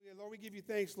Lord, we give you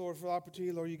thanks, Lord, for the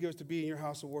opportunity, Lord, you give us to be in your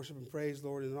house of worship and praise,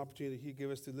 Lord, and an opportunity that you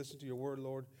give us to listen to your word,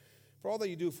 Lord. For all that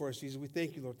you do for us, Jesus, we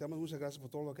thank you, Lord. Te damos muchas gracias por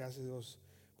todo lo que haces, Dios,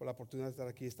 por la oportunidad de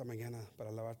estar aquí esta mañana para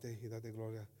alabarte y darte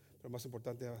gloria. Pero más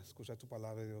importante, escuchar tu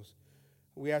palabra, Dios.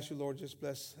 We ask you, Lord, just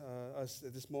bless us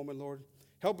at this moment, Lord.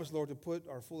 Help us, Lord, to put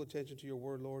our full attention to your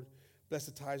word, Lord. Bless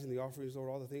the tithes and the offerings, Lord,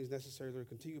 all the things necessary, Lord.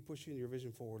 Continue pushing your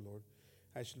vision forward, Lord.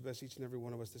 I should bless each and every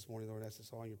one of us this morning, Lord. I ask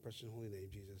this all in your precious and holy name,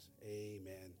 Jesus.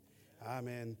 Amen.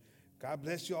 Amen. God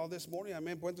bless you all this morning.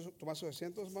 Amen. Pueden tomar sus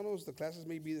asientos, hermanos. The classes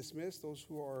may be dismissed. Those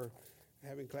who are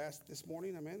having class this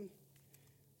morning, amen.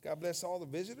 God bless all the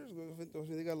visitors. Dios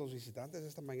bendiga a los visitantes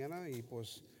esta mañana. Y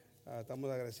pues estamos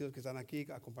agradecidos que están aquí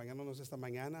acompañándonos esta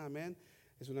mañana. Amen.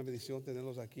 Es una bendición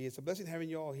tenerlos aquí. It's a blessing having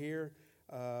you all here.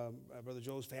 Brother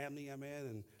Joe's family, amen.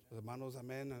 And los hermanos,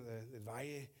 amen. El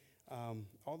Valle.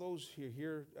 All those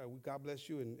here, God bless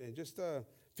you. And just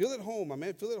feel at home,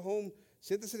 amen. Feel at home.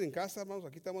 Siéntese en casa, hermanos.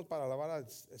 Aquí estamos para alabar al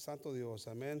Santo Dios,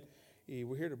 amen. Y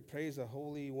we're here to praise the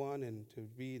Holy One and to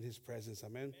be in His presence,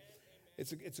 amen.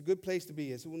 It's a good place to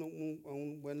be. Es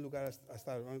un buen lugar a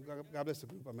estar. God bless the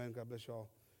group, amen. God bless you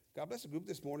all. God bless the group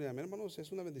this morning, amen, hermanos.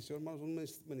 Es una bendición, hermanos. Un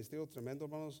ministerio tremendo,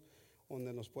 hermanos,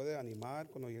 donde nos puede animar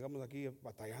cuando llegamos aquí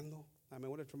batallando.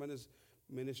 Amen. What a tremendous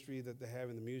ministry that they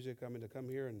have in the music. I mean, to come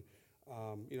here and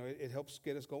it helps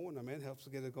get us going. Amen. Helps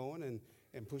get it going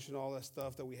and pushing all that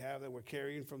stuff that we have that we're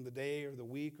carrying from the day or the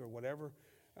week or whatever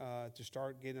to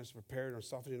start getting us prepared or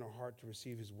softening our heart to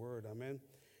receive His word. Amen.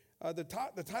 The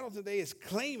title today is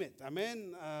Claim It.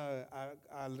 Amen.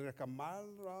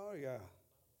 Recamarlo.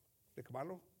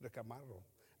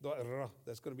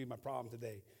 That's going to be my problem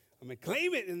today. Amen.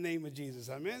 Claim it in the name of Jesus.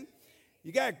 Amen.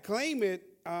 You got to claim it.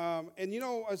 And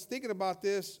I was thinking about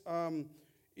this.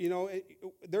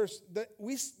 There's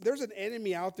an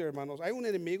enemy out there, hermanos. Hay un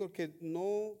enemigo que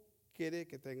no quiere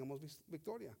que tengamos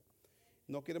victoria.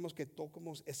 No queremos que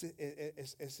toquemos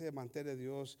ese mantel de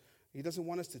Dios. He doesn't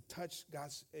want us to touch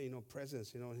God's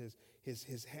presence,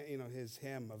 his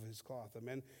hem of His cloth.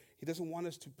 Amen. He doesn't want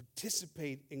us to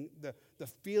participate in the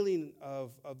feeling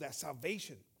of that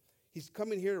salvation. He's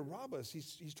coming here to rob us.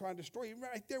 He's trying to destroy you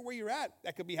right there where you're at.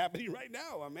 That could be happening right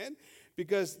now, amen.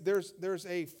 Because there's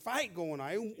a fight going on.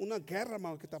 Hay una guerra,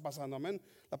 hermano, que está pasando, amen.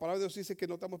 La palabra de Dios dice que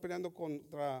no estamos peleando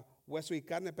contra hueso y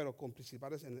carne, pero con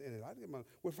principales en el aire, hermano.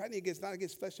 We're fighting not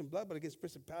against flesh and blood, but against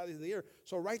principalities in the air.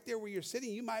 So right there where you're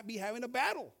sitting, you might be having a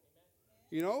battle,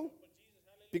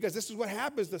 Because this is what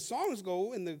happens. The songs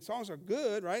go, and the songs are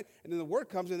good, right? And then the word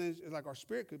comes, and then it's like our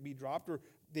spirit could be dropped, or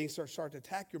they start to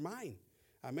attack your mind.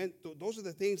 Amen. Those are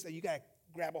the things that you got to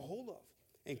grab a hold of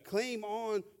and claim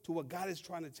on to what God is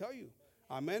trying to tell you.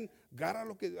 Amen. Agarra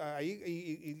lo que ahí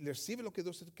y recibe lo que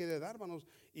Dios te quiere dar, hermanos.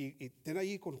 Y ten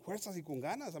ahí con fuerzas y con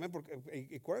ganas. Amén. Porque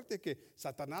acuérdate que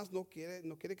Satanás no quiere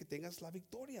que tengas la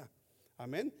victoria.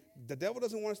 Amen. The devil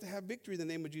doesn't want us to have victory in the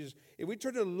name of Jesus. If we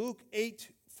turn to Luke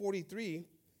 8:43,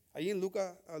 ahí en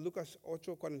Lucas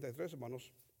 8:43, hermanos.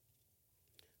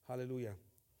 Hallelujah.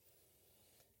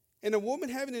 And a woman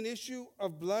having an issue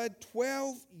of blood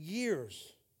 12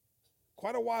 years,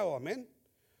 quite a while, amen,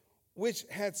 which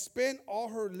had spent all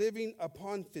her living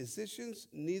upon physicians,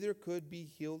 neither could be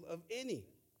healed of any,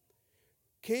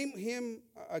 came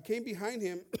behind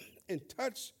him and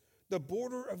touched the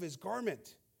border of his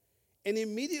garment. And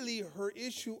immediately her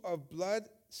issue of blood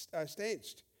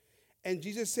stanched. And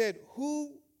Jesus said,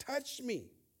 "Who touched me?"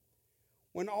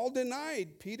 When all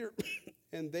denied, Peter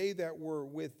and they that were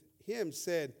with him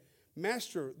said,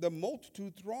 "Master, the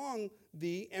multitude throng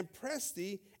thee and press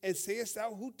thee, and sayest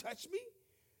thou, who touched me?"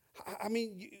 I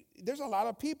mean, there's a lot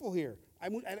of people here.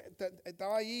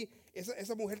 Estaba allí,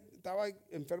 esa mujer estaba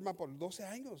enferma por 12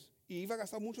 años y iba a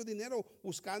gastar mucho dinero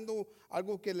buscando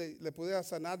algo que le pudiera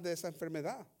sanar de esa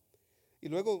enfermedad. Y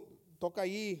luego toca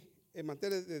allí el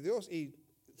mantel de Dios y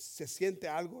se siente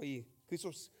algo y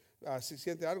Cristo se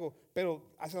siente algo,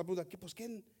 pero hace la pregunta, pues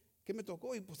 ¿qué me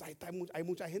tocó? Y pues hay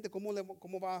mucha gente, ¿cómo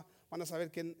van a saber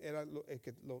quién era el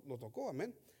que lo tocó?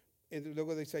 Amén. Y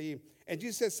luego dice ahí, and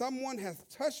Jesus said, "Someone hath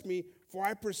touched me, for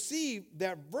I perceive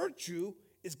that virtue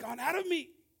is gone out of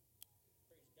me."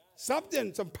 Some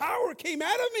power came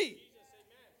out of me.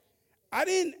 I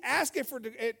didn't ask it for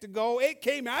it to go. It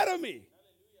came out of me.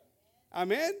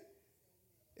 Amen.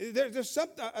 There's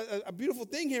a beautiful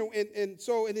thing here, and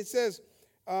it says,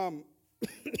 and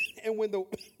when the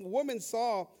woman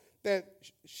saw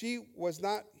that she was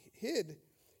not hid,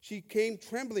 she came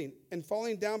trembling and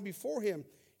falling down before him.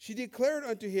 She declared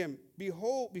unto him,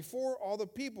 behold, before all the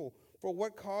people, for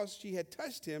what cause she had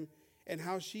touched him, and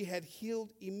how she had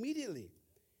healed immediately.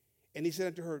 And he said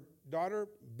unto her, "Daughter,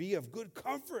 be of good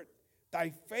comfort. Thy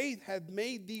faith hath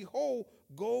made thee whole.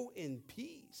 Go in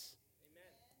peace.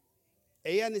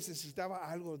 Ella necesitaba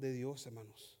algo de Dios,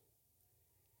 hermanos.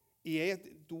 Y ella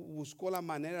buscó la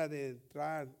manera de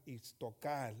entrar y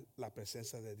tocar la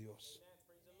presencia de Dios.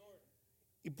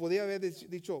 Y podía haber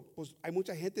dicho, pues hay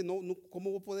mucha gente,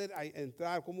 ¿cómo voy a poder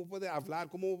entrar? ¿Cómo puede hablar?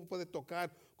 ¿Cómo puede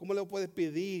tocar? ¿Cómo le puede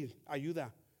pedir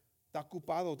ayuda? Está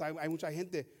ocupado, hay mucha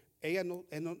gente. Ella no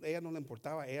le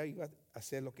importaba, ella iba a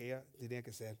hacer lo que ella tenía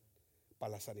que hacer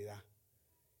para la sanidad.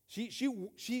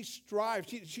 She strived.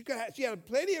 She had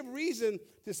plenty of reason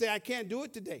to say, I can't do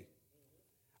it today.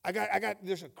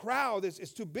 There's a crowd.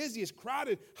 It's too busy. It's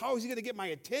crowded. How is he going to get my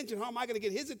attention? How am I going to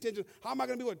get his attention? How am I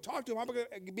going to be able to talk to him? How am I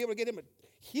going to be able to get him to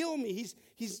heal me?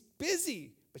 He's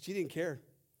busy. But she didn't care.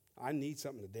 I need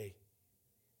something today.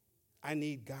 I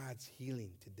need God's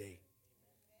healing today.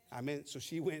 Amen. So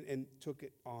she went and took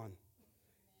it on.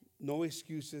 No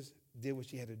excuses. Did what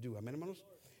she had to do. Amen, hermanos.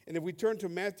 And if we turn to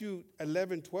Matthew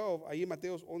 11:12, ahí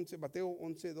Mateo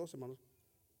 11:12, hermanos.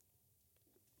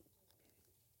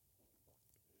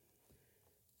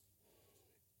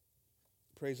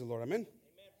 Praise the Lord. Amen.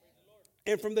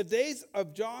 And from the days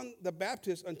of John the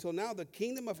Baptist until now, the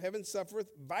kingdom of heaven suffereth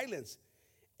violence,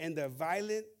 and the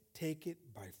violent take it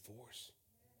by force.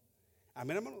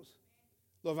 Amén, hermanos.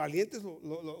 Los valientes,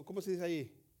 ¿cómo se dice ahí?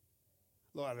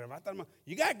 Lo arrebatan, hermano.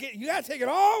 You got to take it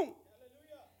on.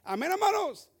 Amén,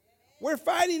 hermanos. We're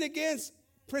fighting against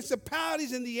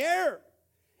principalities in the air.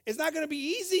 It's not going to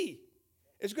be easy.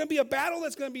 It's going to be a battle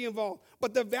that's going to be involved.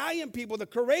 But the valiant people, the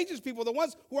courageous people, the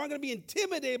ones who aren't going to be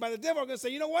intimidated by the devil are going to say,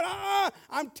 you know what?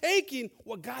 I'm taking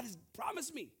what God has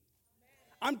promised me.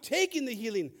 I'm taking the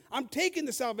healing. I'm taking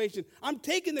the salvation. I'm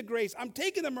taking the grace. I'm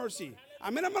taking the mercy.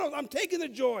 I'm taking the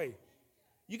joy.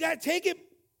 You got to take it.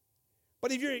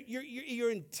 But if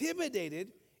you're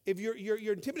intimidated, if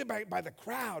you're intimidated by the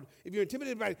crowd, if you're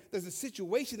intimidated by the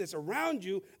situation that's around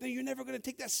you, then you're never going to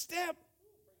take that step.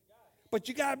 But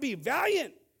you got to be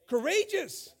valiant,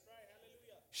 courageous.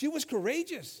 She was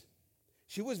courageous.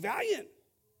 She was valiant.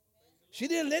 She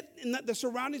didn't let the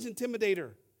surroundings intimidate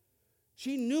her.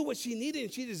 She knew what she needed,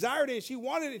 and she desired it, and she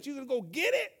wanted it, and she was going to go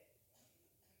get it.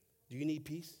 Do you need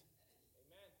peace?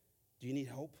 Do you need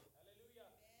hope?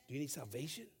 Do you need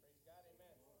salvation?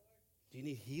 Do you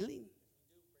need healing?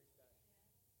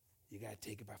 You got to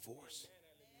take it by force.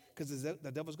 Because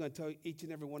the devil's going to tell each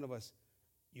and every one of us,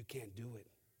 you can't do it.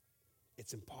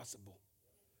 It's impossible.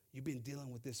 You've been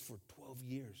dealing with this for 12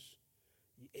 years.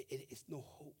 It's no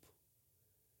hope.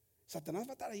 Satanás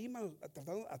va a estar ahí, hermanos,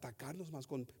 tratando de atacarnos más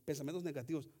con pensamientos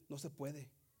negativos. No se puede.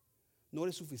 No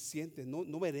eres suficiente.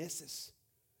 No mereces.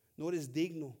 No eres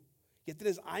digno. Ya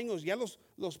tienes años. Ya los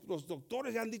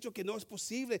doctores ya han dicho que no es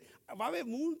posible. Va a haber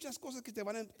muchas cosas que te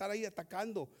van a estar ahí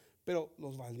atacando. Pero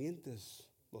los valientes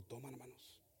lo toman,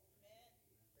 hermanos.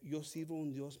 Yo sirvo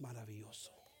un Dios maravilloso.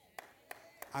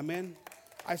 Amen.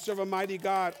 I serve a mighty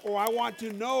God. Or I want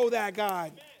to know that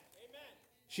God. Amen.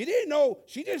 She didn't know.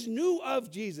 She just knew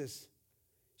of Jesus.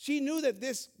 She knew that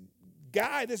this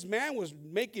man was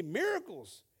making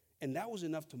miracles. And that was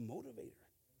enough to motivate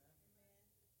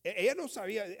her. Ella no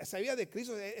sabía de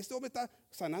Cristo. Este hombre está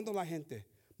sanando a la gente.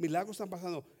 Milagros están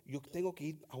pasando. Yo tengo que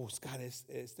ir a buscar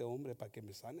este hombre para que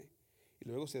me sane. Y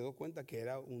luego se dio cuenta que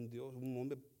era un Dios, un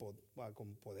hombre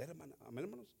con poder, hermano. Amén,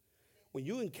 hermanos. When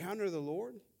you encounter the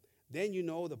Lord, then you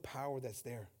know the power that's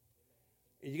there.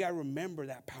 And you got to remember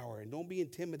that power. And don't be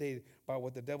intimidated by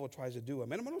what the devil tries to do.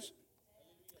 Amén, hermanos.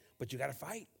 But you got to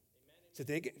fight. Se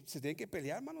tiene que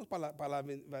pelear, hermanos, para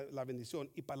la bendición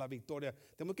y para la victoria.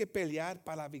 Tenemos que pelear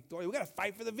para la victoria. We got to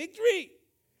fight for the victory.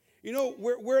 You know,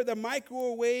 we're the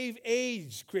microwave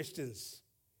age Christians.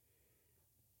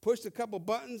 Push a couple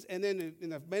buttons, and then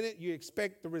in a minute you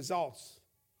expect the results.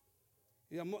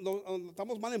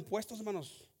 Estamos mal impuestos,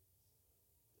 hermanos.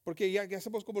 Porque ya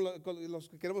somos como los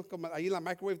que queremos, como ahí en la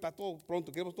microwave está todo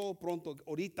pronto, queremos todo pronto,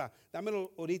 ahorita,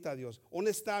 dámelo ahorita, Dios.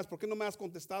 ¿Dónde estás? ¿Por qué no me has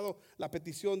contestado la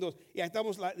petición, Dios? Y ahí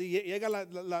estamos, llega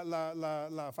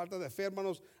la falta de fe,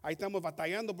 hermanos, ahí estamos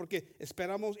batallando porque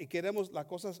esperamos y queremos las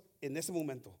cosas en ese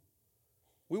momento.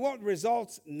 We want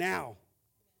results now.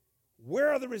 Where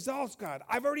are the results, God?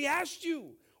 I've already asked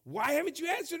you. Why haven't you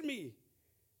answered me?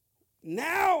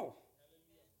 Now.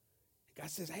 God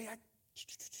says, hey,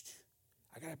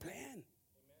 I got a plan.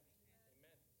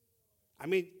 I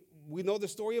mean, we know the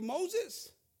story of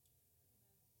Moses.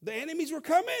 The enemies were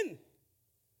coming.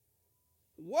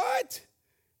 What?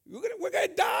 We're gonna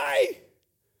die.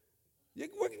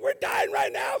 We're dying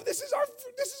right now. This is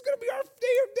gonna be our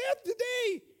day of death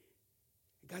today.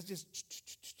 And God's just,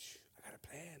 I got a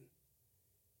plan.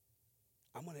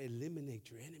 I'm gonna eliminate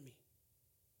your enemy.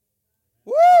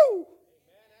 Woo!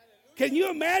 Can you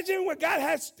imagine what God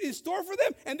has in store for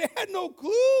them? And they had no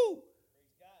clue.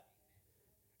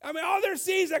 I mean, all they're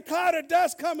seeing is a cloud of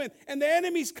dust coming, and the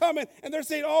enemy's coming, and they're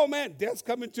saying, oh man, death's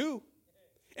coming too.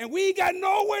 And we got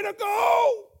nowhere to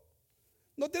go.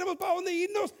 No tenemos para dónde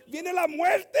irnos. Viene la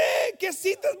muerte. ¿Qué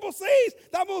citas vos seis?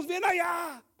 Estamos bien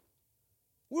allá.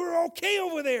 We're okay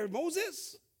over there,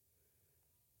 Moses.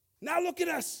 Now look at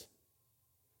us.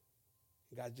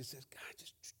 God just says, God,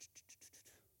 just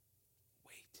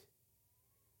wait.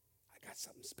 I got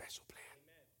something special planned.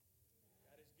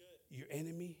 God is good. Your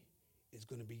enemy is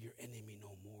going to be your enemy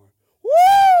no more.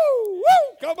 Woo!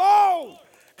 Woo! Come on!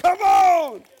 Come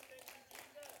on!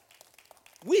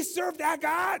 We serve that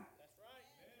God.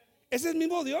 Ese es el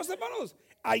mismo Dios, hermanos.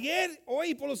 Ayer,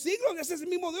 hoy, por los siglos, ese es el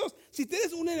mismo Dios. Si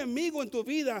tienes un enemigo en tu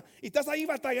vida y estás ahí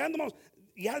batallando, hermanos,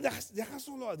 ya deja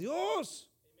solo a Dios.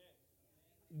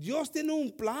 Dios tiene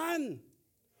un plan.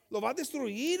 Lo va a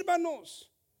destruir, hermanos.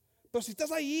 Pero si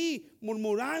estás ahí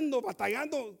murmurando,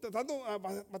 batallando,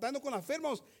 batallando con la fe,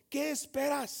 hermanos, ¿qué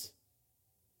esperas?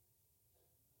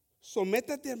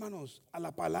 Sométate, hermanos, a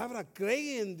la palabra.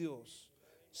 Cree en Dios.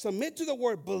 Submit to the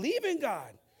word. Believe in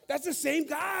God. That's the same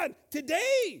God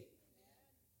today.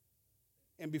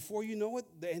 And before you know it,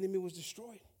 the enemy was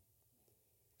destroyed.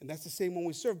 And that's the same one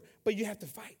we serve. But you have to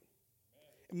fight.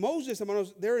 Moses,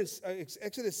 hermanos, there in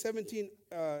Exodus 17,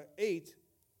 8.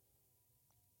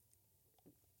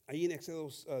 Ahí en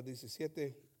Exodus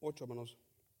 17, 8, hermanos.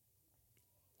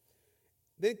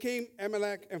 Then came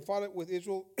Amalek and fought with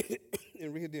Israel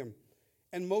in Rehoboam.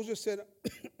 And Moses said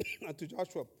unto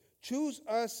Joshua, choose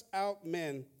us out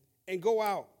men and go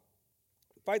out.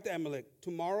 Fight the Amalek.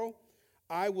 Tomorrow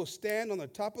I will stand on the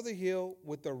top of the hill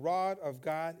with the rod of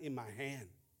God in my hand.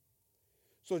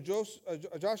 So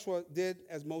Joshua did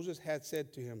as Moses had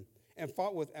said to him and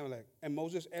fought with Amalek. And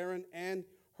Moses, Aaron, and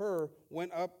Hur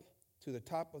went up to the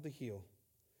top of the hill.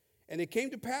 And it came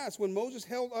to pass when Moses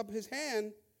held up his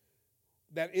hand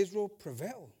that Israel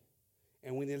prevailed.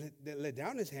 And when they let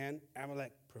down his hand,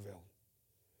 Amalek prevailed.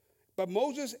 But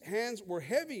Moses' hands were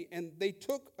heavy, and they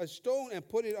took a stone and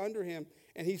put it under him,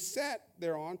 and he sat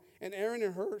thereon, and Aaron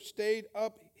and Hur stayed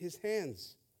up his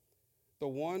hands, the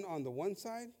one on the one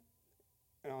side,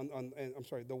 the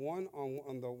one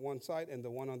on the one side and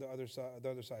the one on the other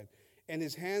side. And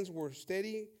his hands were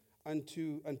steady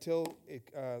until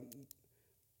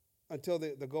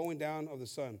the going down of the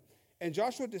sun. And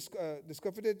Joshua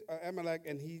discomfited Amalek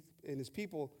and his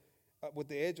people with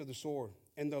the edge of the sword.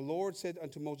 And the Lord said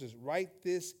unto Moses, write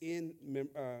this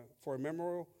for a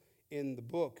memorial in the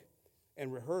book,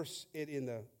 and rehearse it in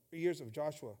the ears of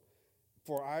Joshua.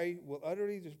 For I will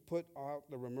utterly just put out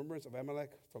the remembrance of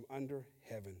Amalek from under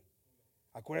heaven.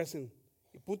 Acuérdense,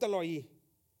 y púntalo ahí,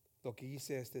 lo que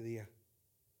hice este día.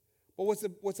 But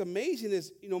what's amazing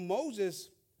is, Moses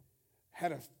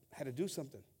had to do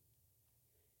something.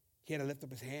 He had to lift up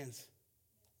his hands.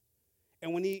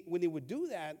 And when he would do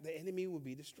that, the enemy would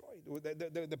be destroyed.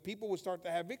 The people would start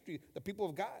to have victory, the people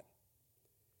of God.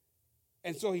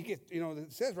 And so he gets,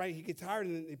 it says, right, he gets tired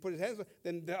and then he put his hands up,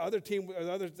 then the other team,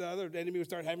 the other enemy would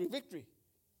start having victory.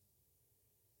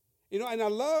 And I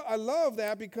love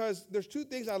that because there's two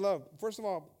things I love. First of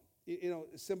all,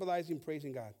 symbolizing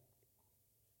praising God.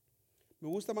 Me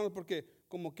gusta, hermano, porque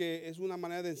como que es una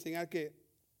manera de enseñar que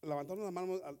levantamos las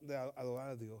manos de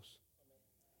adorar a Dios.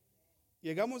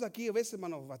 Llegamos aquí a veces,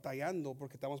 hermanos, batallando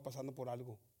porque estamos pasando por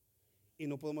algo y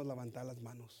no podemos levantar las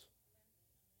manos.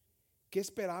 ¿Qué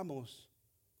esperamos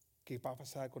que va a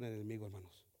pasar con el enemigo,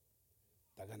 hermanos?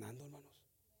 Está ganando, hermanos.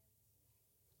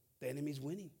 The enemy's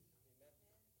winning.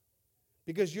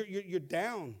 Because you're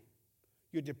down,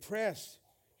 you're depressed,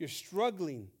 you're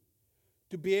struggling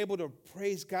to be able to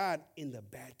praise God in the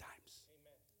bad times,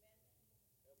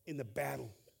 in the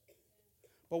battle.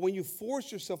 But when you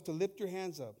force yourself to lift your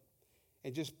hands up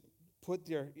and just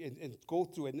and go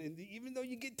through it, and even though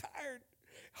you get tired,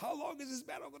 how long is this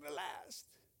battle going to last?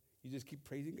 You just keep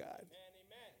praising God.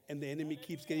 Amen. And the enemy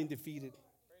keeps getting defeated.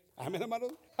 Amen,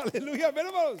 hermanos. Hallelujah, amen,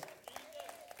 hermanos.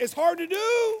 It's hard to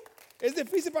do. Es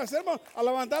difícil para hacer, hermanos, a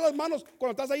levantar las manos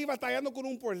cuando estás ahí batallando con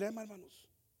un problema, hermanos.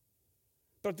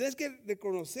 Pero tienes que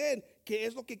reconocer que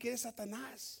es lo que quiere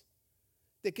Satanás.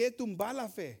 Te quiere tumbar la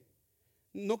fe.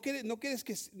 Él no quiere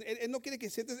que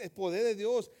sientas el poder de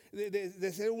Dios,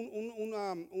 de ser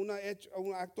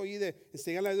un acto ahí de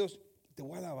enseñarle a Dios, te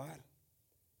voy a alabar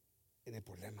en el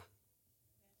problema.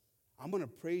 I'm going to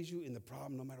praise you in the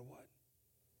problem no matter what.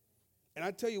 And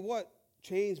I tell you what,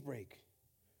 chains break.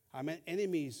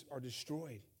 Enemies are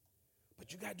destroyed.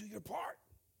 But you got to do your part.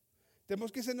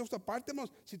 Tenemos que hacer nuestra parte,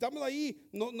 si estamos ahí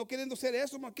no queriendo hacer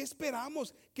eso, ¿qué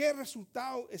esperamos? ¿Qué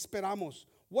resultado esperamos?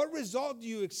 What result do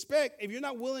you expect if you're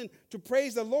not willing to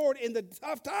praise the Lord in the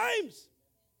tough times?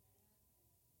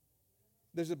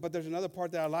 But there's another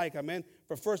part that I like, amen.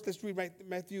 But first, let's read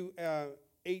Matthew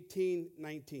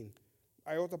 18:19.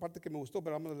 Hay otra parte que me gustó,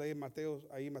 pero vamos a leer Mateo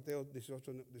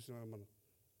 18:19, hermano.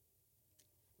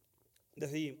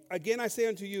 Again, I say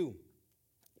unto you,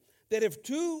 that if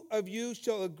two of you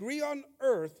shall agree on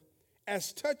earth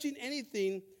as touching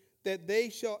anything that they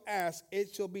shall ask,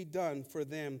 it shall be done for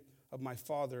them of my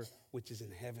Father which is in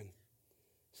heaven.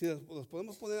 Si los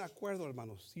podemos poner de acuerdo,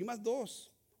 hermanos. Si más dos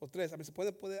o tres, a mí se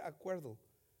puede poner de acuerdo,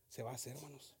 se va a hacer,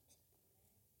 hermanos.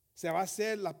 Se va a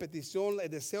hacer la petición, el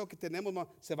deseo que tenemos,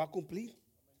 hermanos, se va a cumplir.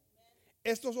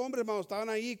 Estos hombres, hermanos, estaban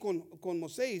ahí con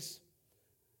Moisés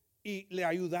y le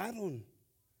ayudaron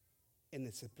en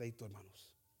ese pleito,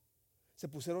 hermanos. Se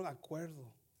pusieron de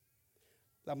acuerdo.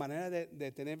 La manera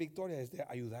de tener victoria es de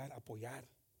ayudar, apoyar,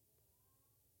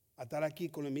 a estar aquí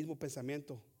con el mismo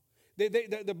pensamiento.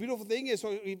 The beautiful thing is,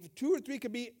 so if two or three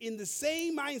can be in the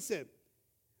same mindset,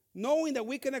 knowing that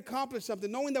we can accomplish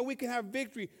something, knowing that we can have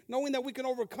victory, knowing that we can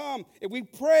overcome. If we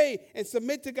pray and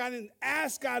submit to God and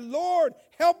ask God, Lord,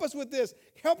 help us with this,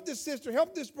 help this sister,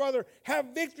 help this brother,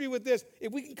 have victory with this.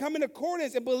 If we can come in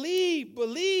accordance and believe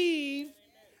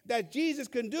that Jesus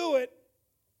can do it,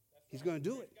 He's going to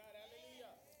do it.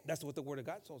 That's what the Word of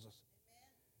God tells us.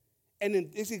 And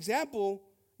in this example,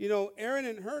 you know, Aaron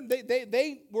and Hur,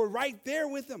 they were right there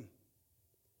with him.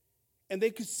 And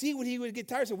they could see when he would get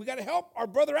tired. So we got to help our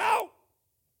brother out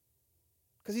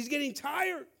because he's getting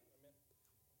tired.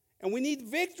 And we need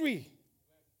victory.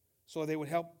 So they would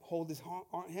help hold his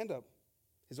hand up,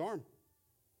 his arm.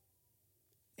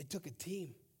 It took a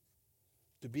team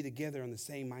to be together on the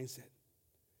same mindset.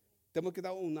 Tenemos que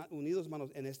estar unidos, hermanos,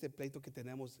 en este pleito que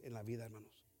tenemos en la vida, hermanos.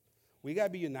 We got to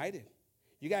be united.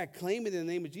 You got to claim it in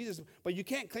the name of Jesus. But you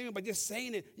can't claim it by just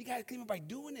saying it. You got to claim it by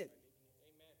doing it.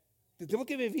 Tenemos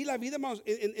que vivir la vida, hermanos,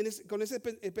 con ese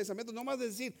pensamiento. No más de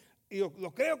decir, yo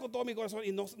lo creo con todo mi corazón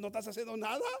y no estás haciendo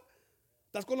nada.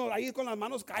 Estás ahí con las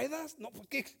manos caídas. No, pues,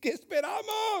 ¿qué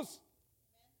esperamos?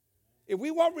 If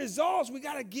we want results, we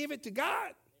got to give it to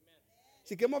God.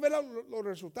 Si queremos ver los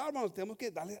resultados, hermanos, tenemos que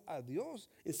darle a Dios,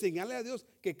 enseñarle a Dios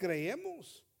que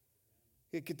creemos.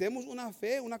 Que tenemos una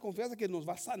fe, una confianza que nos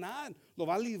va a sanar, nos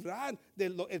va a librar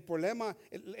del problema,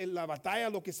 la batalla,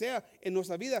 lo que sea en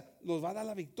nuestra vida, nos va a dar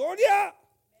la victoria.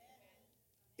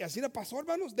 Y así le pasó,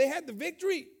 hermanos. They had the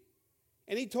victory.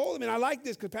 And he told them, and I like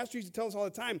this because Pastor used to tell us all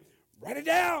the time, write it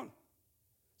down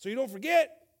so you don't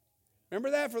forget.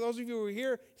 Remember that? For those of you who were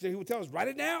here, he would tell us, write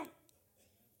it down.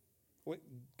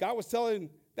 God was telling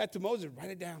that to Moses,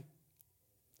 write it down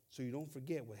so you don't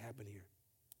forget what happened here.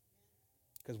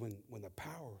 Because when the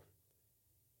power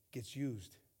gets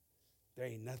used, there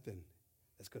ain't nothing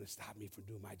that's going to stop me from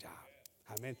doing my job.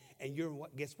 Amen. And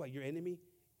guess what? Your enemy,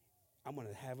 I'm going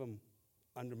to have him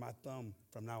under my thumb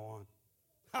from now on.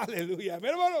 Hallelujah.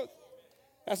 Amen, hermanos.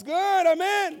 That's good.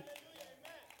 Amen.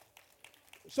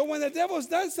 So when the devil's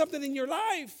done something in your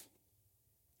life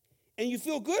and you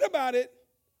feel good about it,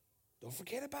 don't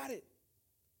forget about it.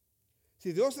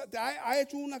 Si Dios ha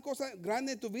hecho una cosa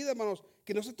grande en tu vida, hermanos,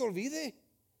 que no se te olvide.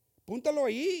 Púntalo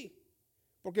ahí.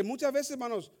 Porque muchas veces,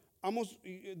 hermanos,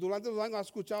 durante los años he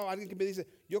escuchado a alguien que me dice,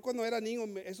 yo cuando era niño,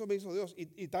 eso me hizo Dios.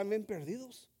 Y también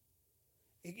perdidos.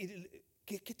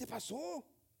 ¿Qué te pasó?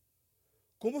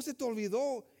 ¿Cómo se te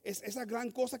olvidó esa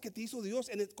gran cosa que te hizo Dios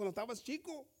cuando estabas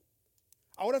chico?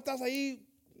 Ahora estás ahí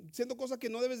haciendo cosas que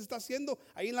no debes estar haciendo,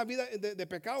 ahí en la vida de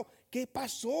pecado. ¿Qué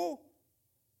pasó?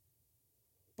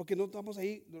 Porque no estamos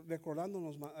ahí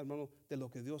recordándonos, hermanos, de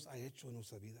lo que Dios ha hecho en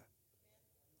nuestra vida.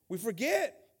 We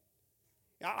forget.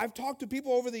 I've talked to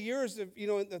people over the years,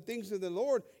 the things of the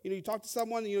Lord. You talk to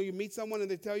someone, you meet someone and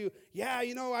they tell you, yeah,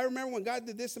 I remember when God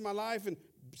did this in my life and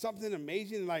something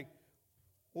amazing. Like,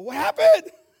 well, what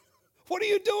happened? What are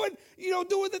you doing?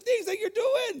 Doing the things that you're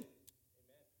doing.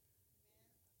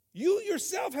 You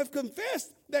yourself have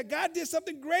confessed that God did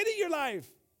something great in your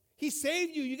life. He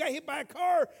saved you. You got hit by a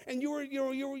car, and you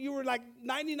were like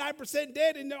 99%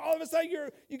 dead, and then all of a sudden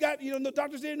you got the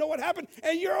doctors didn't know what happened,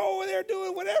 and you're over there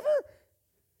doing whatever.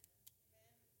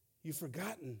 You've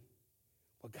forgotten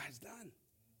what God's done.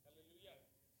 Hallelujah.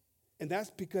 And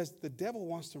that's because the devil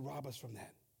wants to rob us from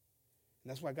that. And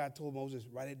that's why God told Moses,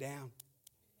 write it down.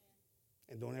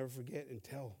 And don't ever forget and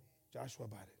tell Joshua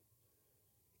about it.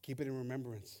 Keep it in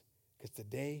remembrance. Because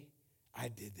today I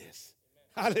did this.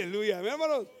 Amen. Hallelujah. Amen,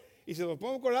 hermanos. Y si nos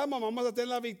ponemos con el alma, vamos a tener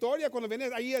la victoria. Cuando viene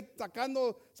ahí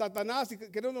atacando Satanás y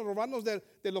queremos robarnos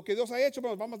de lo que Dios ha hecho,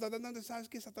 vamos a tratar, ¿sabes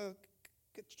qué, Satanás?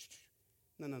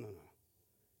 No.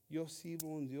 Yo sirvo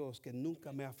a un Dios que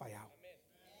nunca me ha fallado.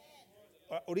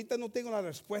 Ahorita no tengo la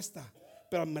respuesta,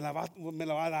 pero me la va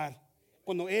a dar.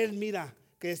 Cuando Él mira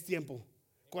que es tiempo.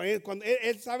 Cuando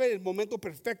él sabe el momento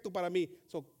perfecto para mí.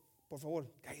 So, por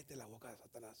favor, cállate la boca,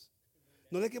 Satanás.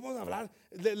 No le queremos hablar.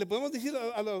 Le podemos decir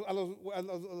a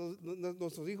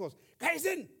nuestros hijos,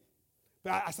 cállense.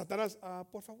 Pero a Satanás,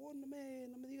 por favor, no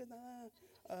me digas nada.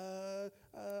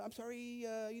 I'm sorry,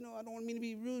 I don't mean to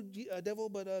be rude, devil,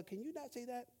 but can you not say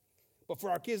that? But for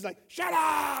our kids, like, shut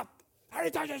up! I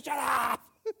already told you, shut up!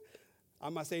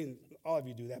 I'm not saying all of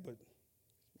you do that, but,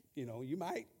 you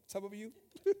might, some of you.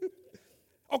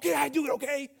 Okay, I do it,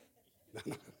 okay?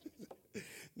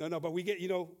 No, but we get,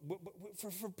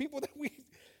 for people that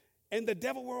and the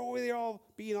devil, we're over there all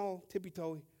being all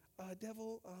tippy-toe.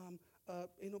 Devil,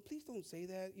 please don't say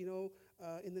that,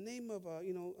 in the name of,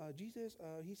 Jesus,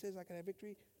 he says I can have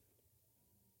victory.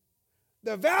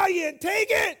 The valiant, take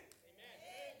it. Amen.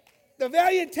 The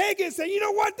valiant, take it. Say, you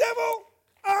know what,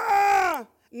 devil?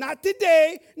 Not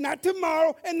today, not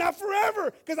tomorrow, and not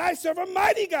forever, because I serve a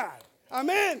mighty God.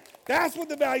 Amen. That's what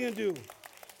the valiant do.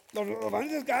 Los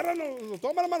valientes agarran, los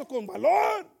toman las manos con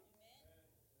valor.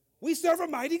 We serve a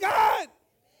mighty God.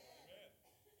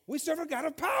 We serve a God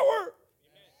of power.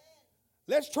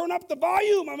 Let's turn up the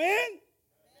volume, amen?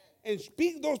 And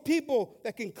speak those people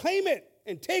that can claim it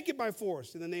and take it by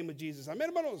force in the name of Jesus. Amen,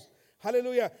 hermanos.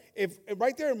 Hallelujah. If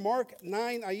right there in Mark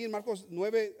 9, ahí en Marcos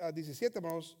 9:17,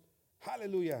 hermanos.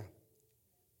 Hallelujah.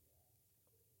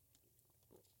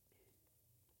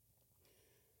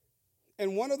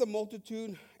 And one of the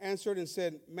multitude answered and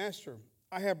said, Master,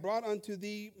 I have brought unto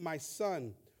thee my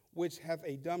son, which hath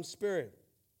a dumb spirit.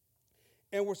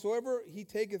 And wheresoever he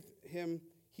taketh him,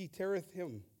 he teareth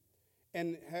him.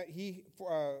 And he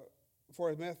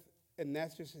forthmeth and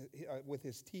gnasheth with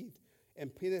his teeth,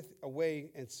 and pinneth away,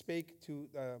 and spake to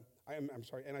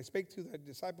and I spake to the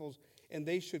disciples, and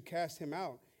they should cast him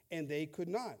out, and they could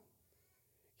not.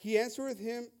 He answereth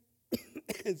him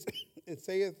and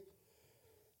saith,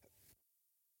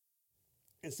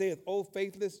 O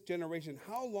faithless generation,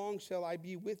 how long shall I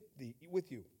be with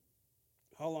you?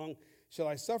 How long shall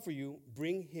I suffer you?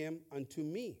 Bring him unto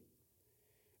me.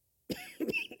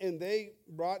 And they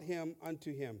brought him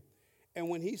unto him. And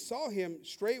when he saw him,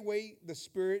 straightway the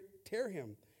spirit tear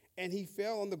him, and he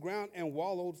fell on the ground and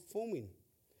wallowed foaming.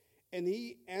 And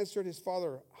he answered his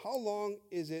father, how long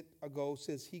is it ago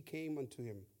since this came unto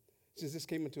him?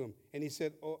 And he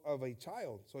said, of a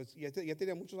child. So ya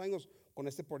tenía muchos años con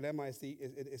este problema,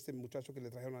 este muchacho que le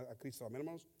trajeron a Cristo. Amén,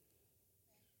 hermanos?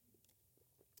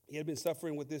 He had been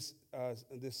suffering with this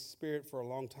spirit for a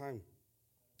long time.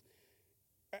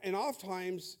 And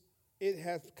oftentimes it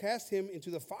has cast him into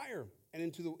the fire and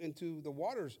into the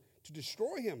waters to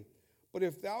destroy him. But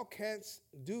if thou canst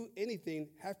do anything,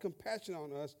 have compassion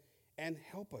on us and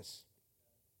help us.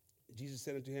 Jesus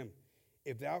said unto him,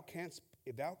 If thou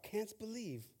canst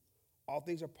believe, all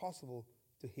things are possible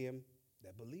to him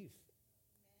that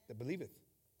believeth.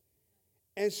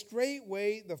 And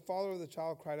straightway the father of the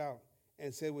child cried out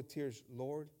and said with tears,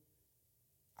 Lord,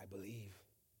 I believe.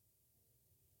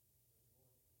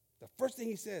 The first thing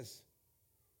he says,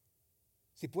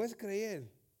 si puedes creer,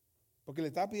 porque le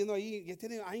estaba pidiendo ahí, ya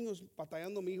tiene años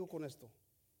batallando mi hijo con esto.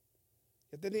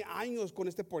 Ya tiene años con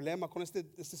este problema, con este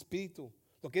espíritu.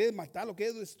 Lo quiere matar, lo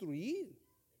quiere destruir.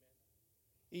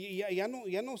 Y ya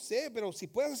no sé, pero si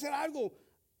puedes hacer algo,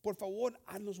 por favor,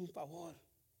 haznos un favor.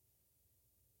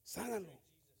 Sánalo.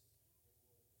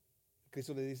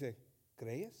 Cristo le dice,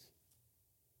 ¿crees?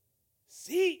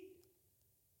 Sí.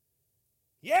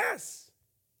 Yes.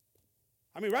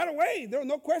 I mean, right away, there are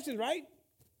no questions, right?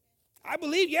 I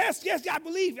believe, yes, I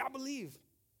believe.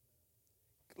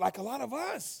 Like a lot of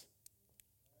us.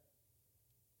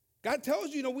 God tells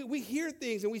you, we hear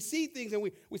things and we see things and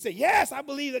we say, yes, I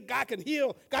believe that God can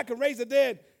heal, God can raise the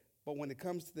dead. But when it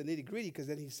comes to the nitty-gritty, because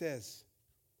then he says,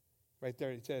 right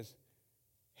there, it says,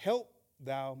 help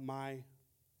thou my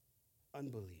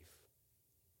unbelief.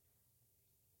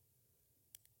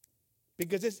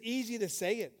 Because it's easy to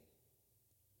say it.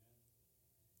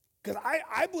 Because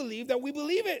I believe that we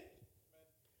believe it.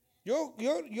 Yo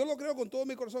lo creo con todo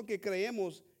mi corazón que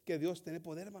creemos que Dios tiene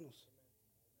poder, hermanos.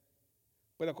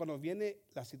 Pero cuando viene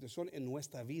la situación en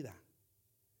nuestra vida,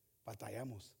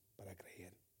 batallamos para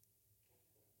creer.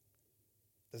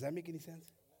 Does that make any sense?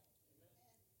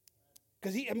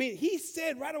 Because he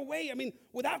said right away,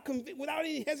 without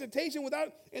any hesitation, without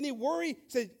any worry,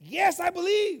 said, yes, I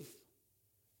believe.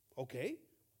 Okay,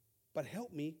 but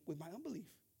help me with my unbelief.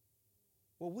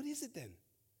 Well, what is it then?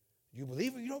 You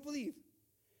believe or you don't believe?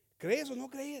 ¿Crees o no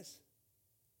crees?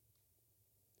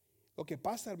 Lo que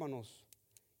pasa, hermanos,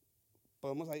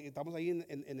 Estamos ahí,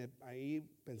 ahí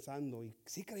pensando, y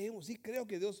sí creo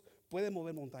que Dios puede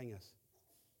mover montañas.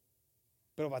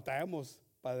 Pero batallamos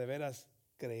para de veras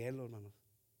creerlo, hermanos.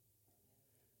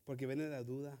 Porque viene la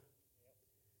duda.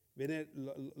 Viene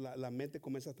la mente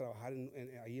comienza a trabajar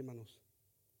ahí, hermanos.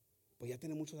 Pues ya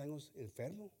tiene muchos años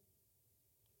enfermo.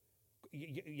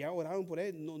 Ya oraron por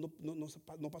él,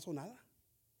 no pasó nada.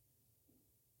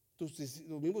 Los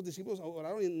mismos discípulos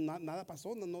oraron y nada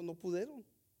pasó, no pudieron.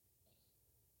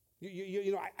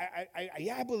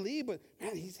 I believe, but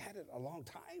man, he's had it a long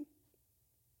time.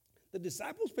 The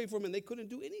disciples prayed for him and they couldn't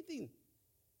do anything.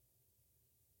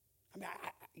 I mean,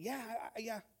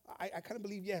 I kind of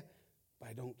believe, but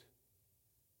I don't.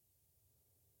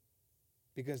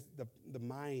 Because the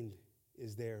mind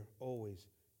is there always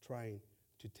trying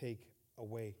to take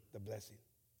away the blessing.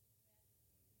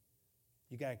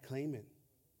 You got to claim it.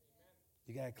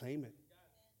 You got to claim it.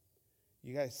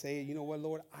 You got to say, you know what,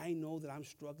 Lord, I know that I'm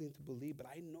struggling to believe, but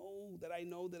I know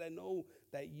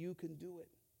that you can do it.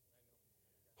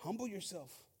 Humble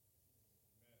yourself.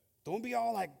 Don't be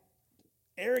all like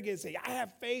arrogant and say, I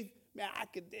have faith, man, I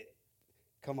can do it.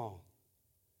 Come on.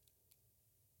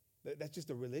 That's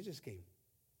just a religious game.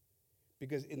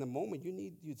 Because in the moment,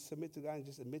 you submit to God and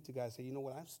just admit to God and say, you know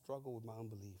what, I've struggled with my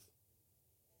unbelief.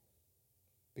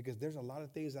 Because there's a lot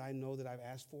of things that I know that I've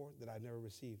asked for that I've never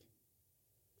received.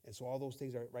 And so all those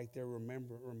things are right there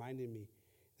reminding me.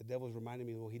 The devil's reminding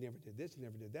me, well, he never did this, he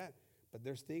never did that. But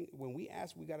there's things, when we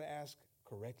ask, we got to ask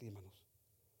correctly, hermanos.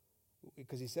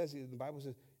 Because he says, the Bible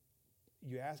says,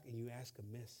 you ask and you ask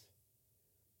amiss.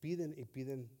 Piden y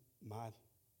piden mal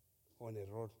o en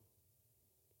error.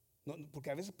 No,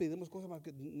 porque a veces pedimos cosas más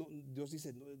que Dios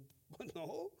dice,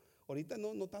 no, ahorita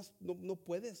no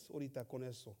puedes ahorita con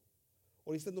eso.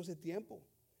 Ahorita no es el tiempo.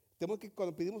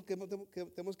 Cuando pedimos,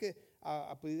 tenemos que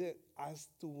pedir, haz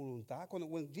tu voluntad.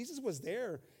 When Jesus was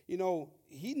there,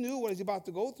 he knew what he was about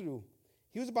to go through.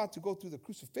 He was about to go through the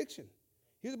crucifixion.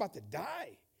 He was about to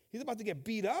die. He was about to get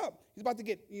beat up. He was about to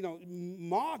get,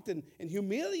 mocked and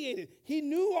humiliated. He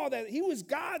knew all that. He was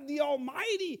God the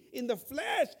Almighty in the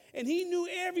flesh, and he knew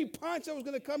every punch that was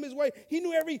going to come his way. He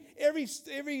knew every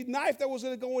knife that was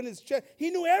going to go in his chest.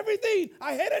 He knew everything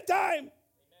ahead of time. Amen.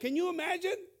 Can you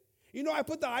imagine? I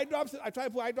put the eye drops. I try to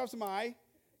put eye drops in my eye,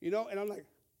 and I'm like,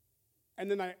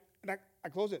 and then I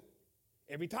close it.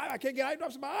 Every time I can't get eye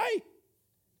drops in my eye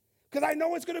because I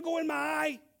know it's going to go in my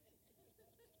eye.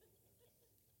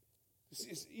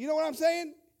 You know what I'm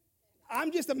saying?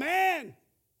 I'm just a man.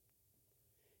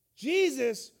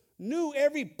 Jesus knew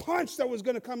every punch that was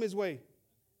going to come his way,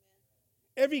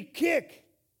 every kick,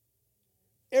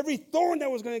 every thorn that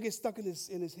was going to get stuck in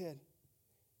his head.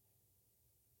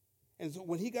 And so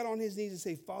when he got on his knees and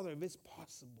said, Father, if it's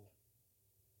possible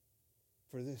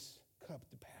for this cup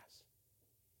to pass,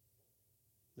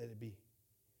 let it be.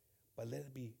 But let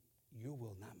it be your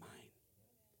will, not mine.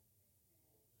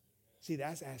 See,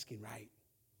 that's asking right.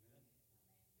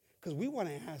 Because we want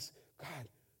to ask, God,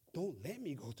 don't let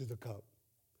me go through the cup.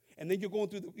 And then you're going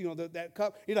through that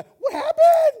cup. You're like, what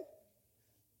happened?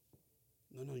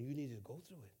 No, you need to go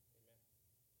through it.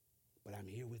 But I'm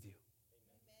here with you.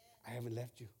 I haven't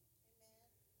left you.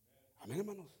 Amén,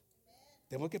 hermanos.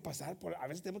 A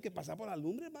veces tenemos que pasar por la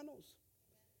lumbre, hermanos.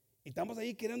 Y estamos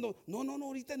ahí queriendo, no,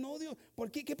 ahorita no, Dios. ¿Por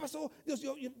qué? ¿Qué pasó? Dios,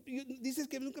 dices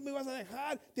que nunca me vas a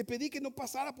dejar. Te pedí que no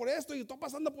pasara por esto y estoy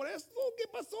pasando por esto. ¿Qué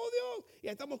pasó, Dios? Y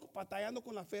ahí estamos batallando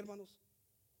con la fe, hermanos.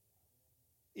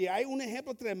 Y hay un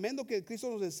ejemplo tremendo que Cristo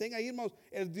nos enseña ahí, hermanos.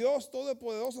 El Dios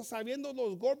Todopoderoso, sabiendo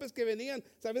los golpes que venían,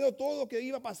 sabiendo todo lo que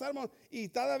iba a pasar, hermanos. Y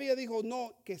todavía dijo,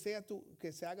 no, que se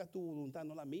haga tu voluntad,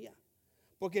 no la mía.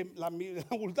 Porque la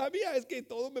voluntad mía es que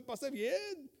todo me pase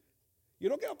bien. Yo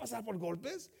no quiero pasar por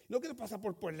golpes, no quiero pasar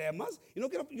por problemas, yo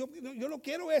no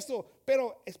quiero eso,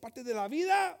 pero es parte de la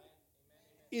vida.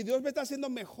 Y Dios me está haciendo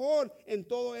mejor en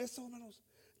todo eso, hermanos.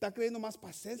 Está creando más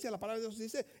paciencia. La palabra de Dios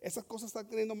dice, esas cosas están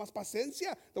creando más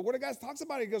paciencia. The Word of God talks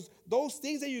about it. It goes, those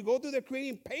things that you go through, they're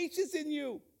creating patience in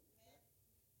you.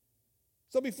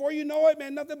 So before you know it,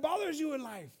 man, nothing bothers you in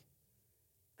life.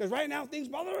 Because right now, things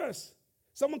bother us.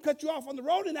 Someone cut you off on the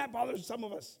road, and that bothers some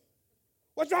of us.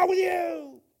 What's wrong with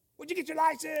you? Where'd you get your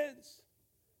license?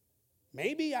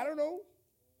 Maybe, I don't know.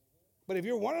 But if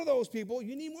you're one of those people,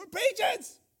 you need more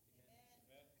patience.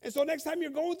 Amen. And so next time you're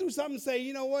going through something, say,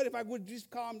 you know what, if I would just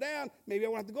calm down, maybe I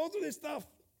won't have to go through this stuff.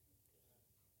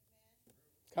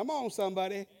 Amen. Come on,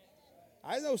 somebody. Amen.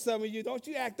 I know some of you, don't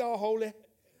you act all holy.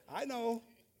 I know.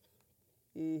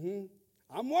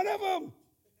 I'm one of them.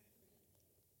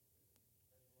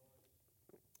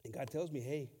 And God tells me,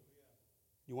 hey,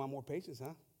 you want more patience,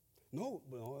 huh? No,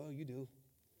 you do.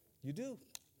 You do.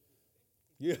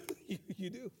 You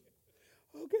do.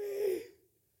 Okay.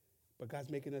 But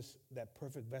God's making us that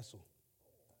perfect vessel.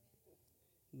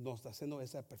 Nos está haciendo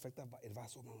esa perfecta el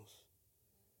vaso, hermanos.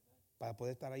 Para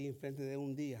poder estar ahí enfrente de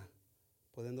un día,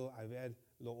 pudiendo ver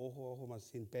los ojos más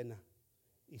sin pena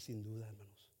y sin duda,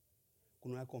 hermanos.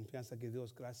 Con una confianza que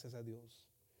Dios, gracias a Dios,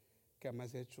 que me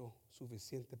has hecho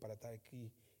suficiente para estar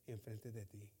aquí enfrente de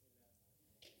ti.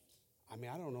 I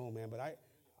mean, I don't know, man, but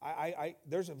I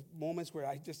there's moments where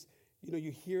I just,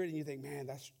 you hear it and you think, man,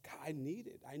 I need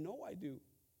it. I know I do.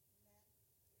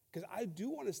 Because I do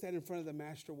want to stand in front of the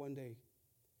Master one day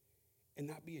and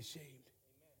not be ashamed.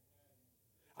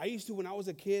 I used to, when I was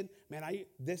a kid, man,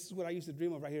 this is what I used to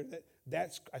dream of right here,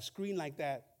 that's a screen like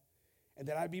that. And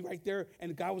that I'd be right there,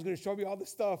 and God was going to show me all the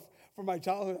stuff from my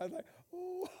childhood. I was like,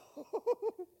 oh.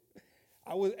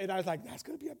 I was like, that's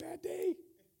going to be a bad day.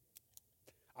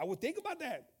 I would think about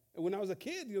that when I was a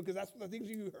kid, because that's the things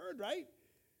you heard, right?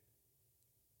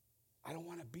 I don't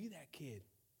want to be that kid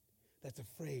that's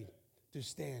afraid to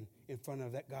stand in front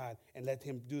of that God and let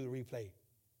him do the replay.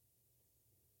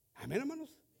 Amén, hermanos.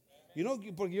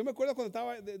 Porque yo me acuerdo cuando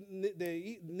estaba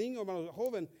de niño, hermano,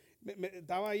 joven,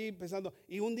 estaba ahí pensando,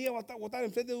 y un día voy a estar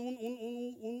enfrente de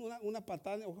una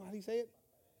pantalla, how do you say it?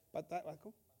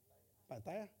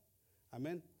 Pantalla.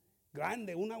 Amén.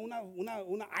 Grande,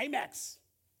 una IMAX.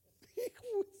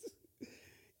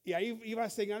 Y ahí iba a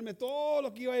enseñarme todo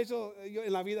lo que iba a hecho yo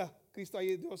en la vida. Cristo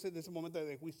ahí, Dios, en ese momento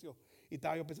de juicio. Y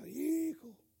estaba yo pensando,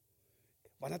 hijo,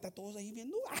 van a estar todos ahí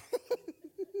viendo.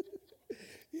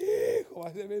 Hijo, va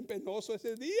a ser bien penoso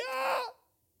ese día.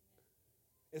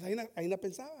 Ahí la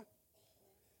pensaba.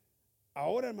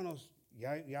 Ahora, hermanos,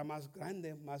 ya más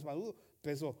grande, más maduro,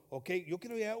 pienso, ok, yo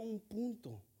quiero llegar a un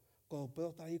punto cuando puedo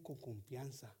estar ahí con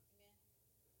confianza,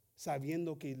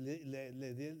 sabiendo que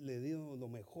le di lo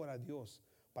mejor a Dios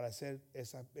para hacer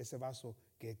ese vaso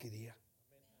que Él quería.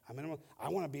 Amen. I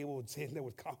want to be able to say that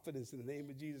with confidence in the name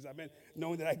of Jesus. Amen.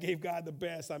 Knowing that I gave God the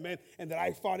best. Amen. And that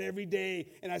I fought every day.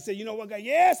 And I said, you know what, God?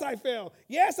 Yes, I failed.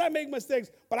 Yes, I make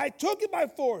mistakes. But I took it by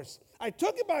force. I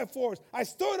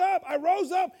stood up. I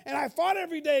rose up. And I fought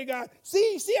every day, God.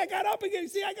 See, I got up again.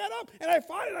 See, I got up. And I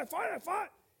fought.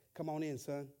 Come on in,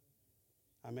 son.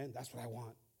 Amen. That's what I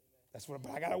want.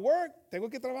 But I got to work. Tengo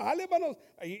que trabajar, hermanos.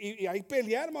 Y ahí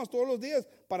pelear, hermanos, todos los días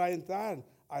para entrar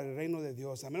al reino de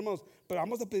Dios. Amén, hermanos. Pero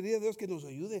vamos a pedir a Dios que nos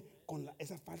ayude con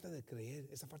esa falta de creer,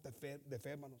 esa falta de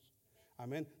fe, hermanos.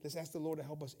 Amen. Let's ask the Lord to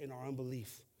help us in our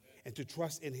unbelief and to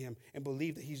trust in Him and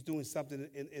believe that He's doing something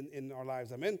in our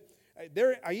lives. Amen.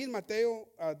 Ahí en Mateo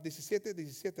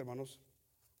 17, hermanos.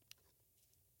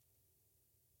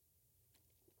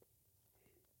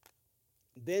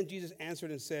 Then Jesus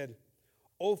answered and said,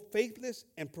 O faithless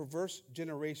and perverse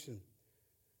generation,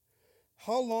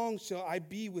 how long shall I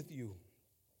be with you?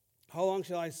 How long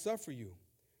shall I suffer you?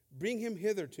 Bring him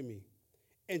hither to me.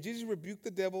 And Jesus rebuked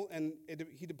the devil, and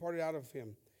he departed out of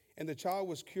him. And the child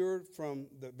was cured from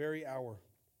the very hour.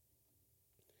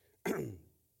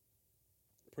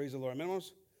 Praise the Lord.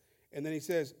 Hermanos. And then he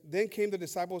says, then came the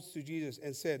disciples to Jesus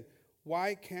and said,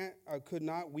 why could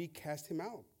not we cast him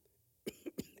out?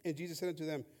 And Jesus said unto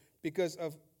them, because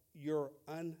of your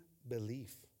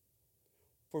unbelief.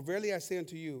 For verily I say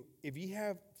unto you, if ye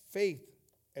have faith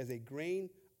as a grain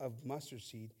of mustard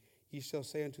seed, ye shall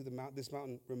say unto this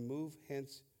mountain, remove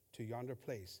hence to yonder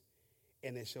place,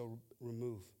 and it shall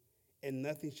remove, and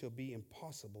nothing shall be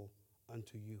impossible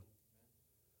unto you.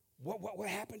 What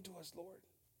happened to us, Lord?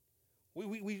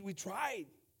 We tried.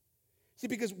 See,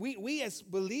 because we as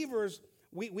believers,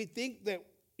 we think that,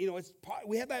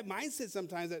 we have that mindset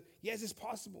sometimes that, yes, it's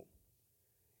possible.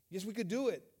 Yes, we could do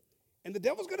it. And the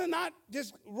devil's going to not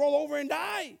just roll over and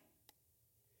die.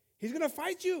 He's going to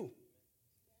fight you.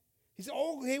 He said,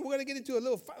 oh, hey, we're going to get into a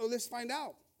little fight. Let's find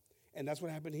out. And that's what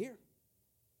happened here.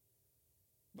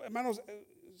 But, hermanos,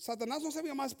 Satanás no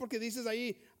sabía más porque dices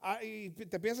ahí, y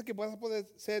te piensas que puedes poder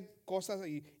hacer cosas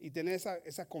y tener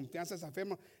esa confianza, esa fe.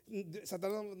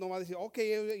 Satanás no va a decir, ok,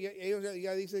 ellos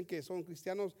ya dicen que son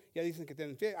cristianos, ya dicen que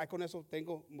tienen fe, con eso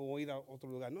me voy a ir a otro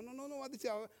lugar. No, va a decir,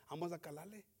 vamos a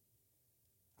calarle.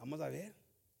 Vamos a ver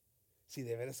si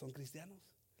de veras son cristianos,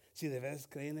 si de veras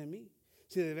creen en mí,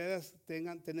 si de veras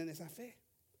tienen esa fe.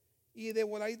 Y de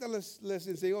voladita les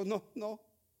enseñó, no.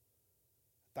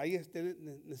 Talles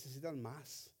necesitan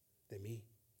más de mí.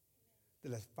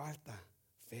 Les falta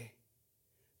fe.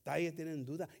 Talles tienen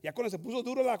duda. Ya cuando se puso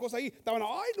duro la cosa ahí, estaban,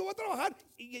 ay, no va a trabajar.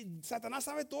 Y Satanás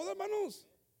sabe todo, hermanos.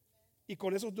 Y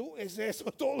con eso es eso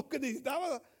todo lo que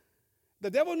necesitaba.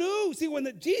 The devil knew. See,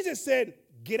 when Jesus said,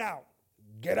 get out,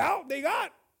 they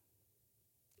got.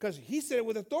 Because he said it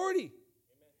with authority.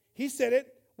 Amen. He said it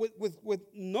with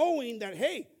knowing that,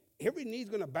 hey, every knee's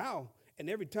going to bow and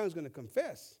every tongue's going to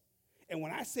confess. And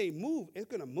when I say move, it's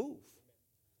going to move.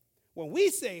 When we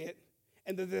say it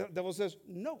and the devil says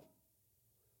no,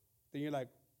 then you're like,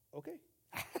 okay.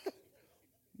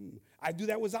 I do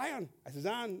that with Zion. I say,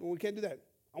 Zion, we can't do that.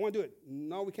 I want to do it.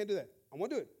 No, we can't do that. I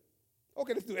want to do it.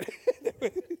 Okay, let's do it.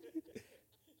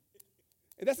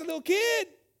 And that's a little kid.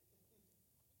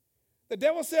 The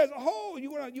devil says, oh,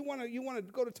 you want to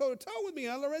go to toe-to-toe with me,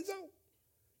 huh, Lorenzo?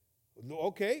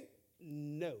 Okay,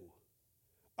 no.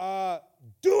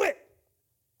 Do it.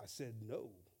 I said no.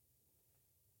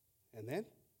 And then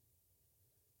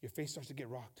your face starts to get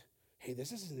rocked. Hey,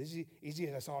 this isn't as easy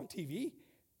as I saw on TV.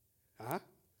 Huh?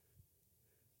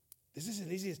 This isn't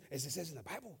as easy as it says in the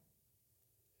Bible.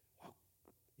 Well,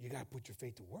 you got to put your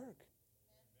faith to work.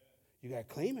 You got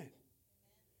to claim it.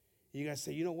 You got to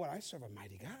say, you know what? I serve a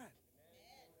mighty God.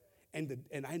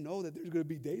 And I know that there's going to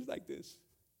be days like this.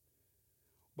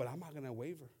 But I'm not going to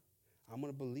waver. I'm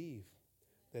going to believe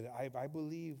that I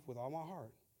believe with all my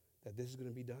heart that this is going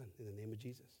to be done in the name of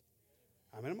Jesus.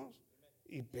 Amén, hermanos.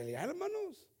 Y pelear,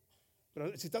 hermanos.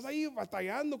 Pero si estás ahí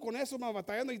batallando con eso,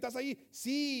 batallando y estás ahí,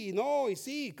 sí, y no, y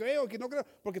sí, creo, que no creo,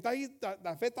 porque está ahí,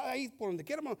 la fe está ahí por donde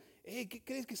quiera, hermano. ¿Qué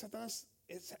crees que Satanás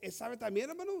sabe también,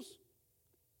 hermanos?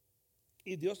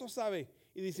 Y Dios lo sabe.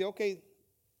 Y dice, ok,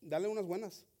 dale unas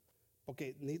buenas,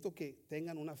 porque necesito que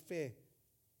tengan una fe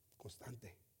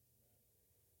constante.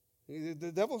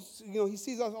 The devil, he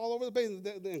sees us all over the place,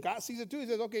 and God sees it too. He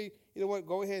says, okay, you know what,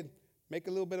 go ahead, make a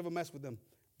little bit of a mess with them.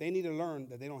 They need to learn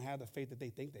that they don't have the faith that they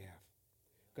think they have.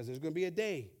 Because there's going to be a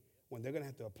day when they're going to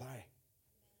have to apply.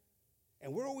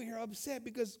 And we're over here upset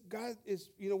because God is,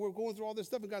 we're going through all this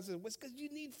stuff, and God says, well, it's because you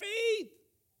need faith.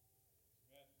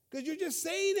 Because you're just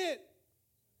saying it,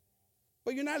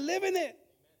 but you're not living it.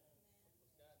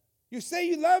 You say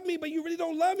you love me, but you really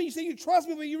don't love me. You say you trust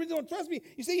me, but you really don't trust me.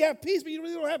 You say you have peace, but you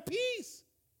really don't have peace.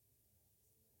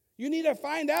 You need to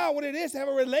find out what it is to have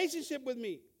a relationship with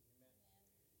me.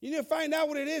 You need to find out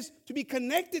what it is to be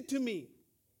connected to me.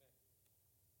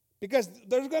 Because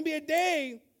there's going to be a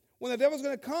day when the devil's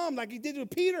going to come like he did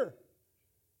with Peter.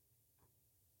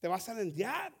 Te vas a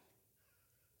lentear.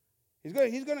 He's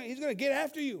going to get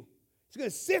after you. He's going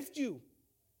to sift you.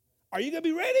 Are you going to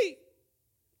be ready?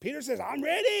 Peter says, I'm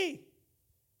ready.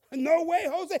 No way,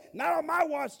 Jose. Not on my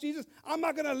watch, Jesus. I'm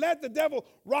not going to let the devil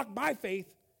rock my faith.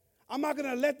 I'm not going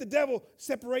to let the devil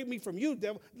separate me from you,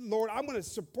 devil. Lord, I'm going to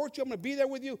support you. I'm going to be there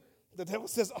with you. The devil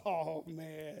says, oh,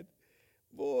 man.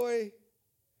 Boy,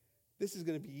 this is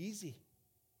going to be easy.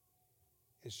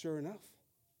 And sure enough,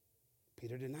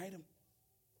 Peter denied him.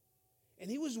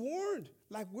 And he was warned,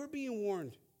 like we're being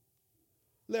warned.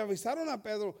 Le avisaron a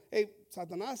Pedro, hey,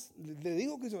 Satanás, le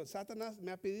dijo que Satanás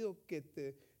me ha pedido que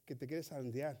te quieres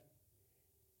zarandear.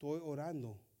 Estoy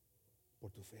orando por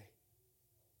tu fe.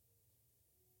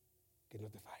 Que no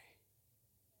te falle.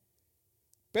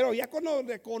 Pero ya cuando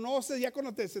reconoces, ya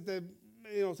cuando se te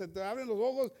abren los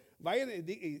ojos, vayan y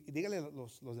dígale a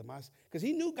los demás. Because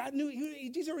God knew,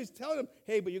 Jesus was telling him,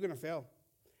 hey, but you're going to fail.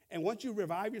 And once you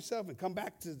revive yourself and come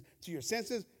back to your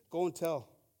senses, go and tell.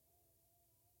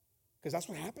 Because that's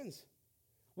what happens.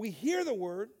 We hear the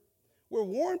word, we're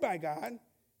warned by God,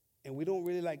 and we don't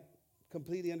really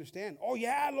completely understand. Oh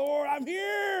yeah, Lord, I'm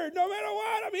here. No matter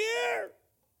what, I'm here.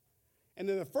 And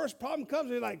then the first problem comes,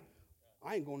 and you're like,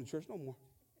 I ain't going to church no more.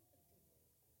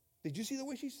 Did you see the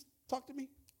way she talked to me?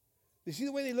 Did you see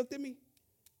the way they looked at me?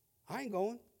 I ain't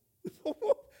going.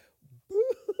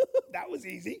 That was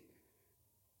easy.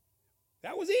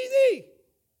 That was easy.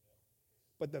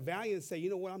 But the valiant say, you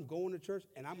know what, I'm going to church,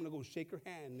 and I'm going to go shake her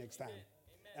hand next time. Amen.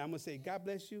 And I'm going to say, God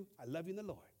bless you. I love you in the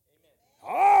Lord.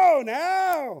 Amen.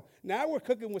 Oh, now we're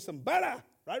cooking with some butter.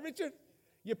 Right, Richard?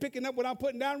 You're picking up what I'm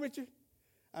putting down, Richard?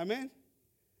 Amen.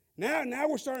 Now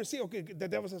we're starting to see, okay, the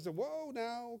devil says, whoa,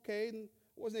 now, okay,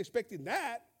 wasn't expecting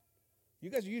that.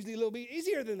 You guys are usually a little bit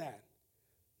easier than that.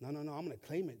 No, I'm going to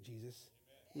claim it, Jesus.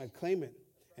 I'm going to claim it.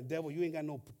 And devil, you ain't got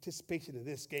no participation in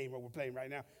this game that we're playing right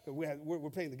now. We're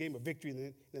playing the game of victory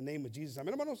in the name of Jesus.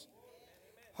 Amen, hermanos.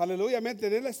 Hallelujah. Amen.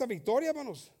 Tener esta victoria,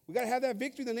 hermanos. We got to have that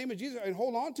victory in the name of Jesus and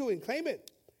hold on to it and claim it.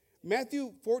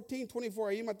 Matthew 14:24.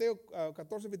 Ahí Mateo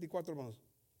 14:24, hermanos.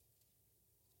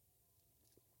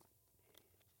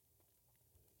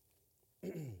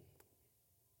 It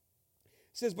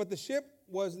says, but the ship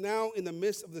was now in the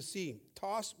midst of the sea,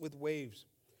 tossed with waves,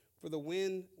 for the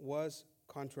wind was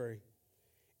contrary.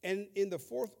 And in the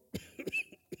fourth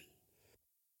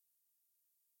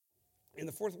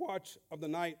watch of the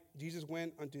night, Jesus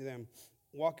went unto them,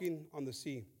 walking on the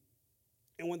sea.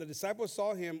 And when the disciples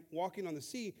saw him walking on the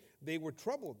sea, they were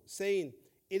troubled, saying,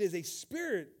 it is a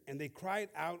spirit, and they cried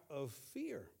out of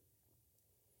fear.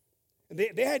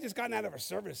 They had just gotten out of a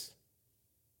service.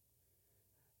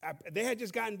 They had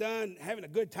just gotten done having a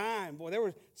good time. Boy, they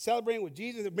were celebrating with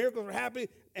Jesus. The miracles were happening,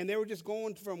 and they were just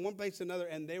going from one place to another,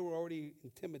 and they were already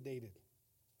intimidated.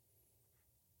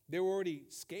 They were already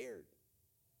scared.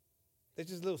 That's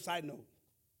just a little side note.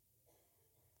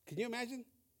 Can you imagine?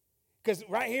 Because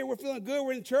right here, we're feeling good.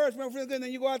 We're in church. We're feeling good. And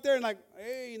then you go out there and like,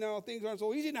 hey, things aren't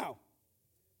so easy now.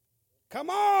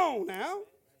 Come on now.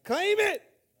 Claim it.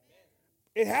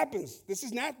 It happens. These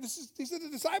are the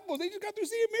disciples. They just got through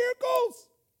seeing miracles.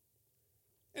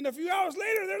 And a few hours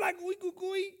later, they're like, uy, cuy,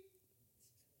 cuy.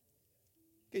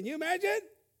 Can you imagine?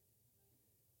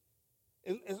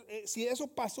 Si eso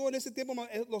pasó en ese tiempo,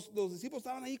 los discípulos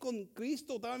estaban ahí con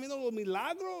Cristo, estaban viendo los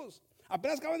milagros.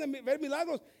 Apenas acaban de ver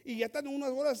milagros y ya están unas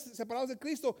horas separados de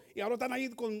Cristo y ahora están ahí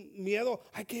con miedo.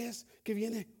 Ay, ¿qué es? ¿Qué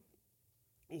viene?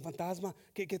 Un fantasma.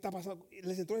 ¿Qué está pasando?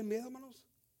 ¿Les entró el miedo, hermanos?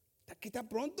 ¿Qué está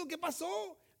pronto? ¿Qué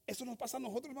pasó? Eso nos pasa a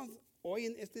nosotros, hermanos, hoy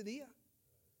en este día,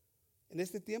 en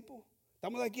este tiempo.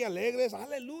 Estamos aquí alegres.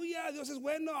 Aleluya, Dios es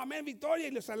bueno. Amén, victoria.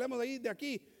 Y les salemos de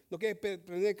aquí. No quiere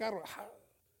prender el carro.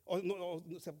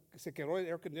 Se quebró el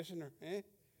air conditioner.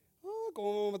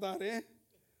 ¿Cómo vamos a matar?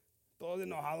 Todos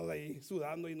enojados ahí,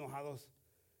 sudando y enojados.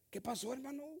 ¿Qué pasó,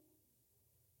 hermano?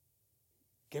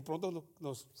 Que pronto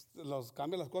los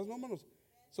cambian las cosas, ¿no, hermanos?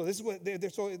 So this is what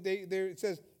it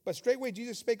says, but straightway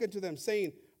Jesus spake unto them,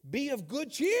 saying, be of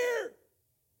good cheer.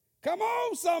 Come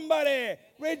on, somebody.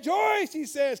 Rejoice, he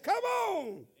says. Come on.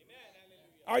 Amen.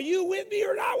 Are you with me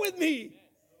or not with me?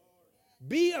 Amen.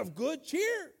 Be of good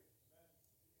cheer.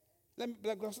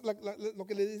 Lo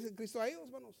que le dice Cristo a ellos,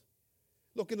 hermanos.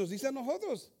 Lo que nos dice a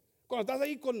nosotros. Cuando estás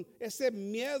ahí con ese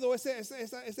miedo,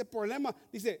 ese problema,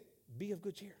 dice, be of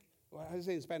good cheer. How do you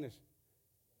say in Spanish?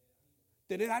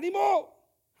 Tener ánimo.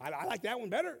 I like that one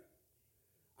better.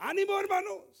 Ánimo,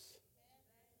 hermanos.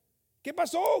 ¿Qué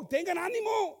pasó? Tengan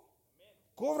ánimo.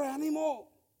 Cobra ánimo.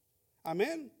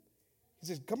 Amen. He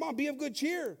says, come on, be of good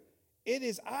cheer. It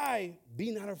is I,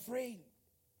 be not afraid.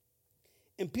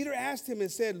 And Peter asked him and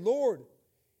said, Lord,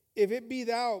 if it be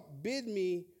thou, bid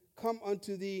me come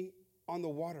unto thee on the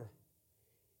water.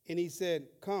 And he said,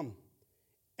 come.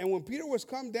 And when Peter was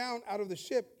come down out of the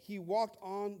ship, he walked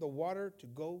on the water to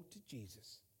go to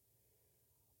Jesus.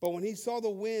 But when he saw the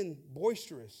wind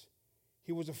boisterous,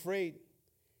 he was afraid.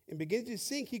 And beginning to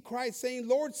sink, he cried, saying,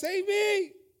 Lord, save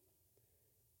me.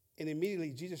 And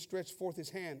immediately Jesus stretched forth his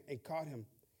hand and caught him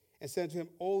and said to him,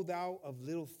 O thou of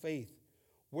little faith,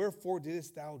 wherefore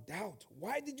didst thou doubt?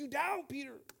 Why did you doubt,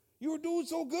 Peter? You were doing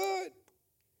so good.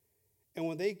 And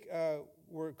when they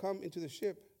were come into the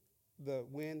ship, the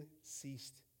wind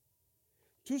ceased.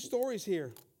 Two stories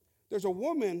here. There's a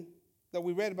woman that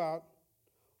we read about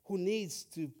who needs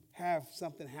to have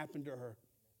something happen to her.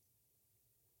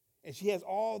 And she has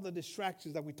all the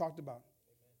distractions that we talked about.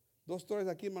 Dos historias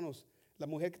aquí, hermanos. La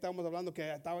mujer que estábamos hablando, que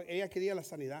ella quería la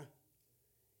sanidad.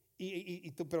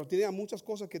 Pero tenía muchas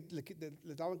cosas que le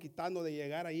estaban quitando de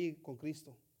llegar ahí con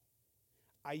Cristo.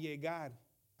 A llegar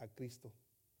a Cristo.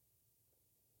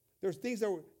 There's things that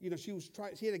were,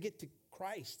 she had to get to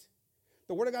Christ.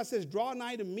 The Word of God says, draw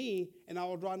nigh to me, and I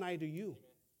will draw nigh to you.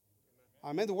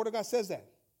 Amen. The Word of God says that.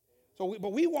 So,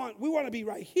 but we want to be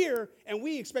right here, and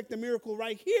we expect the miracle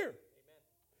right here. Amen.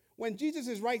 When Jesus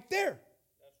is right there.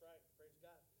 That's right. Praise God.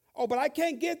 Oh, but I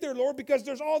can't get there, Lord, because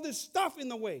there's all this stuff in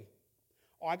the way.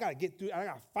 Oh, I got to get through. I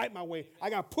got to fight my way. I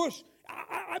got to push.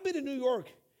 I've been to New York,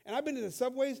 and I've been to the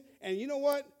subways, and you know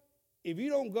what? If you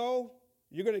don't go,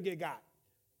 you're going to get got.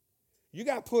 You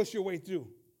got to push your way through.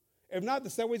 If not, the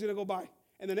subway's going to go by.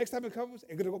 And the next time it comes,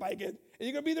 it's going to go by again. And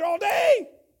you're going to be there all day.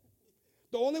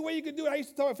 The only way you can do it, I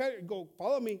used to tell my family, go,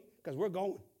 follow me, because we're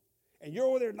going. And you're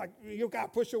over there like, you got to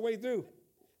push your way through.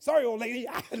 Sorry, old lady.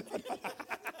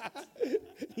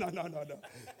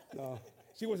 No.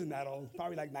 She wasn't that old.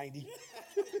 Probably like 90.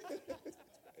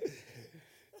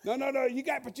 No.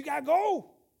 But you got to go.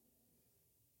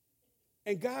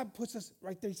 And God puts us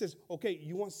right there. He says, okay,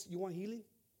 you want healing?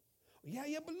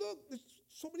 Yeah, but look, there's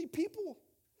so many people.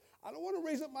 I don't want to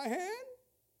raise up my hand.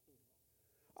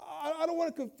 I don't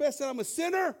want to confess that I'm a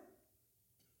sinner.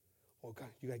 Oh, God,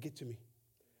 you got to get to me.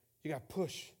 You got to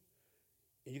push.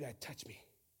 And you got to touch me.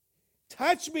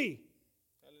 Touch me.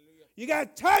 Hallelujah. You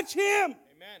got to touch him.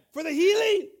 Amen. For the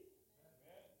healing. Amen.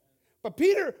 But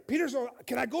Peter's,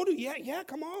 can I go to? Yeah,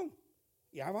 come on.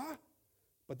 Yeah, va.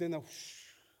 But then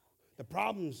the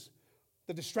problems,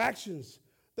 the distractions,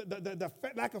 the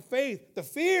lack of faith, the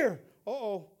fear.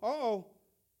 Uh-oh.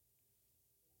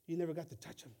 You never got to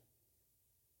touch him.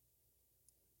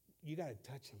 You got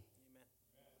to touch him.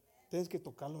 Amen. Tienes que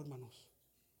tocarlo, hermanos,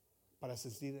 para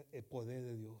sentir el poder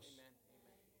de Dios. Amen.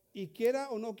 Y quiera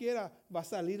o no quiera, va a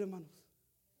salir, hermanos.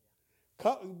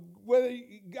 Whether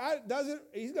God does it,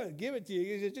 He's going to give it to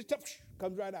you. It just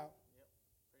comes right out.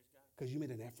 Because you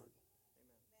made an effort.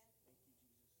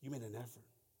 You made an effort.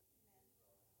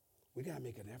 We got to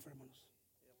make an effort, hermanos.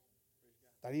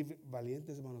 Estar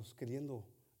valientes, hermanos, queriendo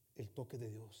el toque de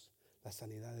Dios, la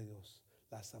sanidad de Dios,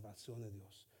 la salvación de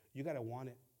Dios. You got to want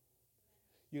it.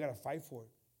 You got to fight for it.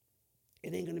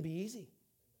 It ain't going to be easy.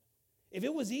 If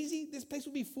it was easy, this place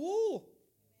would be full.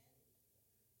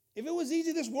 If it was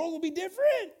easy, this world would be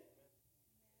different.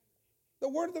 The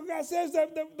word of God says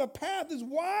that the path is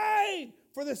wide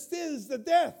for the sins, the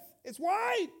death. It's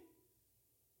wide.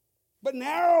 But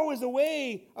narrow is the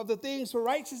way of the things for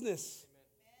righteousness.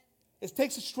 It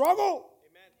takes a struggle.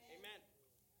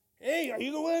 Hey, are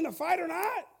you willing to fight or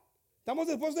not? Estamos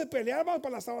dispuestos de pelear, hermanos,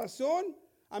 para la salvación.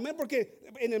 Amén, porque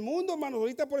en el mundo, hermanos,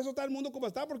 ahorita por eso está el mundo como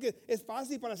está, porque es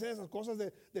fácil para hacer esas cosas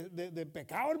de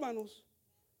pecado, hermanos.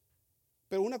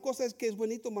 Pero una cosa es que es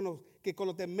bonito, hermanos, que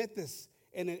cuando te metes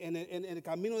en el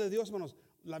camino de Dios, hermanos,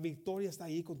 la victoria está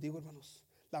ahí contigo, hermanos.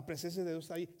 La presencia de Dios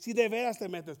está ahí. Si de veras te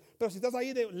metes. Pero si estás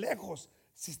ahí de lejos,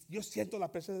 si yo siento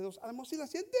la presencia de Dios, a lo mejor si la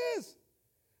sientes.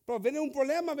 Pero viene un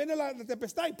problema, viene la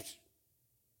tempestad y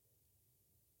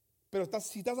pero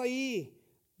si estás ahí,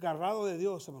 agarrado de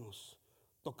Dios, hermanos,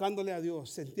 tocándole a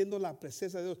Dios, sintiendo la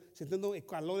presencia de Dios, sintiendo el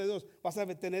calor de Dios, vas a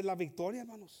tener la victoria,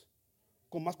 hermanos.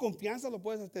 Con más confianza lo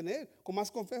puedes tener. Con más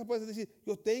confianza puedes decir,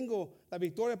 yo tengo la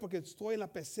victoria porque estoy en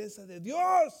la presencia de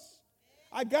Dios.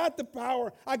 I got the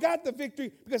power. I got the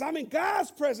victory because I'm in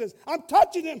God's presence. I'm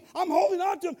touching Him. I'm holding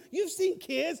on to Him. You've seen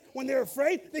kids when they're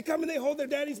afraid, they come and they hold their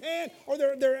daddy's hand or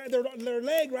their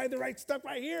leg, right? They're right stuck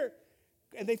right here.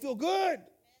 And they feel good.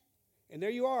 And there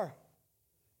you are.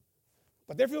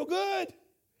 But they feel good.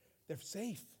 They're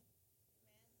safe.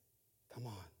 Come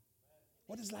on.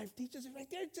 What does life teach us? Right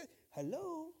there.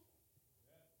 Hello.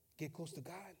 Get close to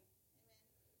God.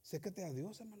 Sécate a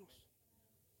Dios, hermanos.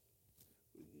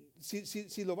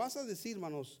 Si lo vas a decir,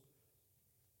 hermanos,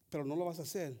 pero no lo vas a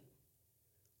hacer,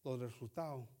 los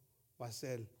resultados va a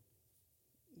ser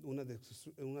una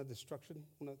destruction,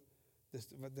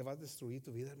 te va a destruir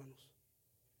tu vida, hermanos.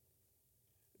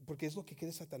 Porque es lo que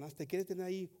quiere Satanás. Te quiere tener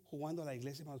ahí jugando a la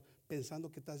iglesia, hermanos,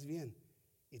 pensando que estás bien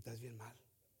y estás bien mal.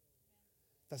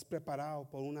 Estás preparado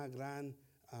por una gran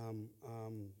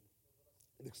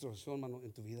destrucción, hermano,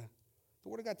 en tu vida. The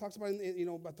Word of God talks about,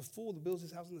 about the fool that builds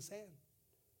his house in the sand.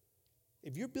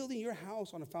 If you're building your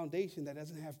house on a foundation that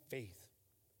doesn't have faith,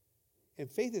 and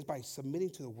faith is by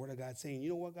submitting to the Word of God, saying, you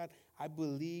know what, God, I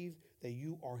believe that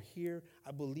you are here.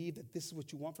 I believe that this is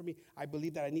what you want from me. I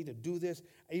believe that I need to do this.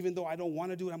 Even though I don't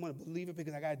want to do it, I'm going to believe it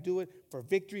because I got to do it for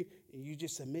victory. And you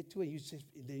just submit to it,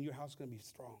 then your house is going to be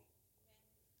strong.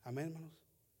 Amen, hermanos.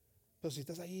 Pero si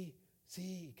estás ahí,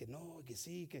 sí, que no, que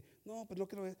sí, que no, pero no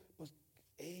quiero ver, pues,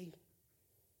 hey,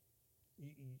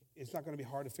 it's not going to be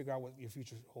hard to figure out what your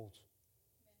future holds.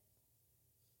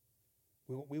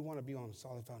 We want to be on a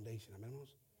solid foundation, amén,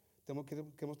 hermanos.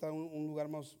 Queremos estar en un lugar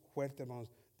más fuerte, hermanos,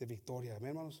 de victoria, amén,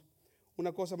 hermanos.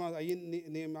 Una cosa más, ahí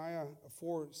en Nehemiah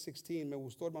 4:16 me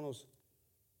gustó, hermanos,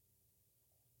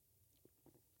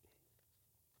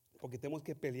 porque tenemos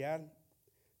que pelear,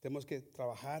 tenemos que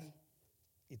trabajar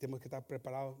y tenemos que estar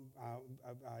preparados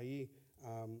ahí,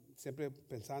 siempre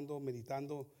pensando,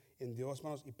 meditando en Dios,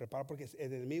 hermanos, y preparar porque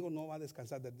el enemigo no va a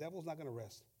descansar. The devil's not going to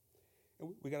rest.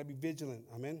 We got to be vigilant,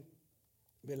 amen.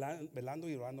 Velando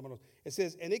y orando, hermanos. It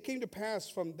says, and it came to pass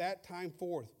from that time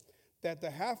forth that the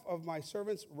half of my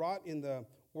servants wrought in the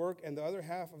work, and the other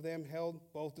half of them held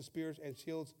both the spears and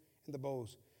shields and the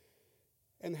bows.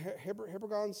 And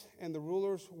Hebrons and the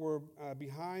rulers were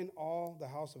behind all the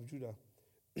house of Judah.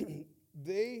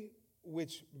 They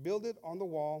which builded on the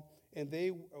wall, and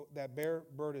they that bear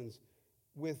burdens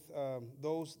with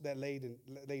those that laden.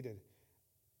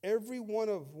 Every one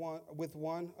with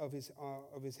one of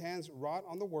his hands wrought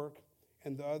on the work,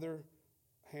 and the other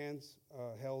hand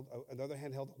held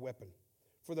a weapon.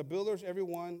 For the builders, every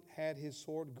one had his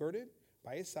sword girded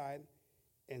by his side,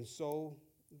 and so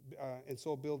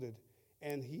builded.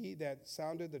 And he that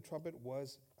sounded the trumpet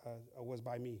was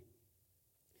by me.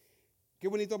 Qué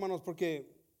bonito, hermanos, porque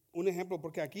un ejemplo,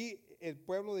 porque aquí el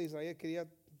pueblo de Israel quería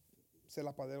ser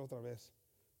la pared otra vez,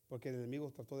 porque el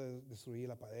enemigo trató de destruir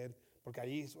la pared. Porque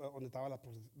allí es donde estaba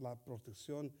la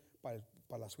protección para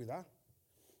la ciudad.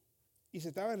 Y se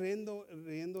estaba riendo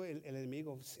el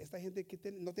enemigo. Esta gente que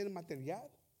no tiene material.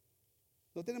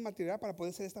 No tiene material para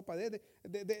poder hacer esta pared.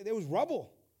 There was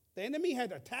rubble. The enemy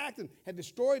had attacked and had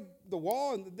destroyed the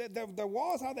wall. And the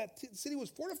wall is how that city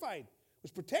was fortified,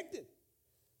 was protected.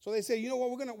 So they say, you know what,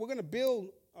 we're gonna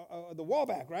build the wall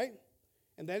back, right?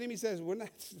 And the enemy says, we're not,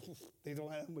 they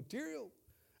don't have material.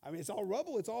 I mean, it's all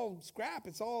rubble, it's all scrap,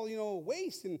 it's all,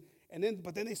 waste.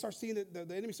 But then they start seeing it,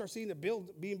 the enemy starts seeing it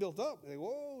being built up. They go,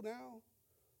 whoa, now.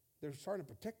 They're starting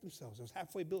to protect themselves. It was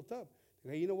halfway built up.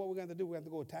 They go, you know what we're going to do? We have to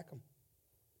go attack them.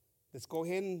 Let's go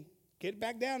ahead and get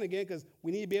back down again because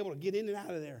we need to be able to get in and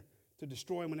out of there to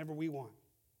destroy them whenever we want.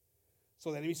 So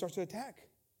the enemy starts to attack.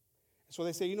 So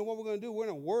they say, you know what we're going to do? We're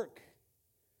going to work,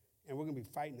 and we're going to be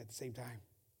fighting at the same time.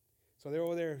 So they're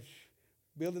over there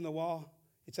building the wall,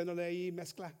 echándole ahí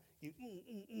mezcla,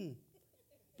 y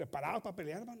preparados para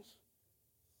pelear, hermanos.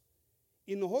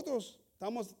 Y nosotros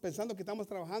estamos pensando que estamos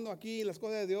trabajando aquí en las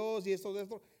cosas de Dios y esto,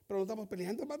 pero no estamos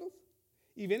peleando, hermanos.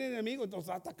 Y viene el enemigo y nos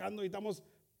está atacando y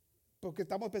porque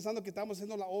estamos pensando que estamos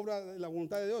haciendo la obra de la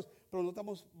voluntad de Dios, pero no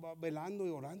estamos velando y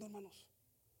orando, hermanos.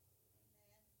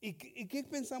 ¿Y qué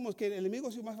pensamos? Que el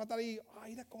enemigo se va a estar ahí,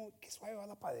 mira qué suave va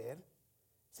la pared.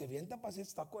 Se vienta para hacer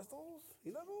tacos estos,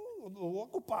 mira, lo voy a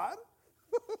ocupar.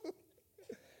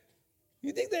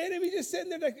 You think the enemy just sitting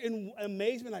there like in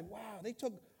amazement, like, wow, they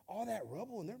took all that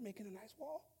rubble and they're making a nice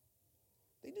wall?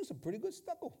 They do some pretty good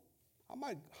stucco. I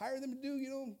might hire them to do,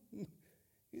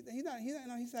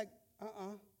 he's like,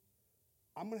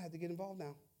 I'm going to have to get involved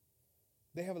now.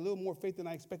 They have a little more faith than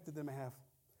I expected them to have.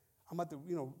 I'm about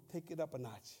to, take it up a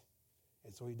notch.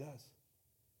 And so he does.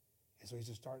 And so he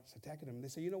just starts attacking them. And they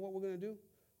say, you know what we're going to do?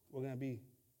 We're going to be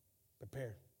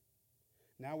prepared.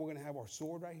 Now we're going to have our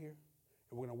sword right here.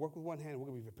 And we're going to work with one hand. And we're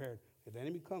going to be prepared. If the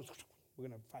enemy comes, we're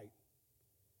going to fight.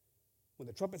 When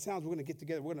the trumpet sounds, we're going to get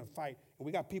together. We're going to fight. And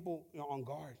we got people on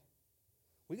guard.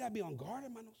 We got to be on guard,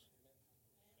 hermanos.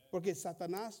 Porque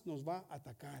Satanás nos va a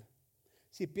atacar.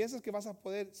 Si piensas que vas a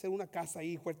poder ser una casa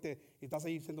ahí fuerte y estás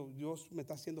ahí diciendo, Dios me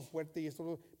está haciendo fuerte y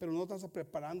esto, pero no estás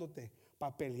preparándote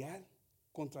para pelear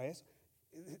contra eso,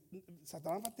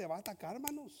 Satanás te va a atacar,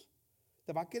 hermanos.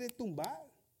 Te va a querer tumbar.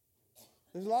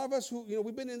 There's a lot of us who,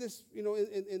 we've been in this,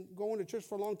 in going to church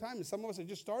for a long time, and some of us are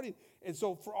just starting. And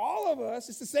so for all of us,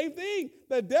 it's the same thing.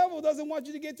 The devil doesn't want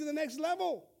you to get to the next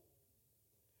level.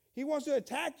 He wants to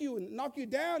attack you and knock you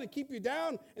down and keep you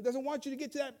down and doesn't want you to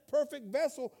get to that perfect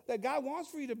vessel that God wants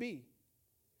for you to be.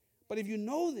 But if you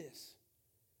know this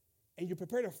and you're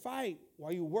prepared to fight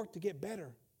while you work to get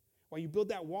better, while you build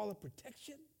that wall of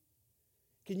protection,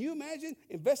 can you imagine?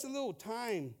 Invest a little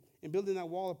time in building that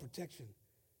wall of protection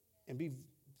and be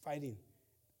fighting.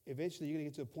 Eventually, you're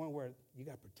going to get to a point where you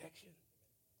got protection.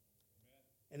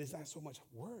 And it's not so much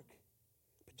work,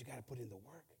 but you got to put in the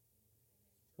work.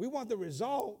 We want the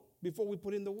result before we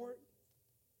put in the work.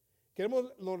 Queremos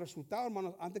los resultados,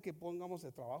 hermanos, antes que pongamos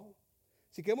el trabajo.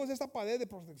 Si queremos esta pared de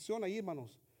protección ahí,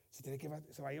 hermanos,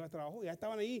 se va a llevar trabajo. Ya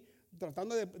estaban ahí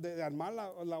tratando de armar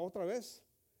la otra vez.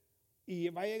 Y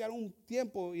va a llegar un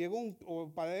tiempo,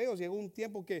 para ellos llegó un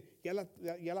tiempo que ya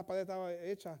la pared estaba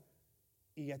hecha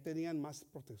y ya tenían más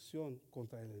protección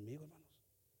contra el enemigo, hermanos.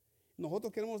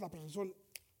 Nosotros queremos la protección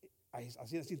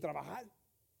así, sin trabajar.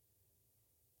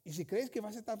 Y si crees que va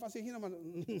a ser tan fácil, hermano,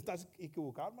 estás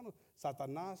equivocado, hermano.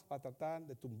 Satanás va a tratar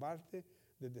de tumbarte,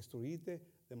 de destruirte,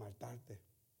 de matarte.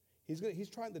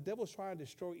 The devil's trying to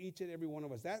destroy each and every one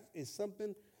of us. That is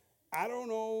something, I don't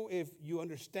know if you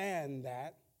understand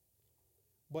that,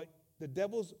 but the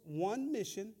devil's one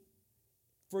mission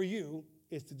for you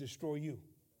is to destroy you.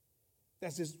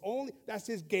 That's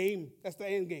his game. That's the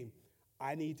end game.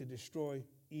 I need to destroy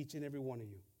each and every one of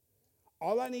you.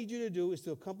 All I need you to do is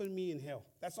to accompany me in hell.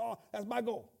 That's all. That's my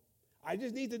goal. I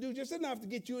just need to do just enough to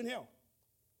get you in hell.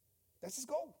 That's his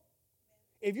goal.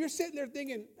 If you're sitting there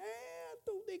thinking, I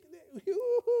don't think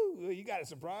that, you got a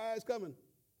surprise coming.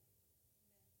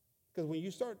 Because when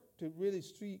you start to really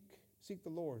seek the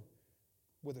Lord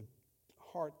with a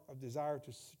heart of desire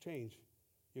to change,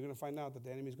 you're going to find out that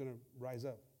the enemy is going to rise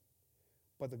up.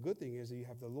 But the good thing is that you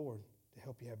have the Lord to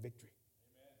help you have victory.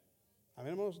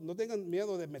 Amén, hermanos, no tengan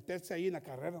miedo de meterse ahí en la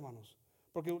carrera, hermanos.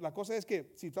 Porque la cosa es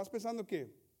que si estás pensando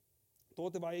que todo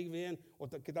te va a ir bien o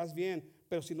que estás bien,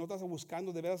 pero si no estás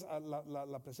buscando de veras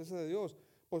la presencia de Dios,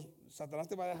 pues Satanás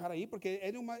te va a dejar ahí porque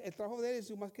el trabajo de él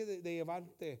es más que de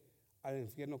llevarte al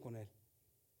infierno con él.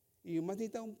 Y más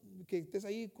necesita que estés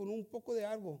ahí con un poco de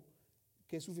algo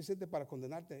que es suficiente para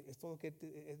condenarte. Es todo lo que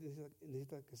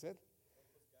necesita que ser.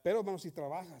 Pero, hermanos, si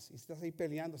trabajas y estás ahí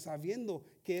peleando, sabiendo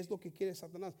qué es lo que quiere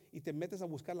Satanás y te metes a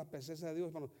buscar la presencia de Dios,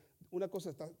 hermanos, una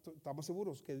cosa estamos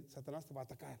seguros que Satanás te va a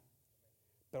atacar.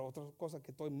 Pero otra cosa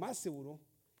que estoy más seguro,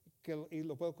 y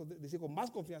lo puedo decir con más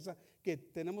confianza, que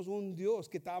tenemos un Dios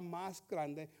que está más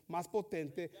grande, más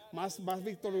potente, más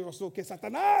victorioso que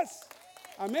Satanás.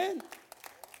 Amén.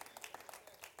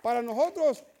 Para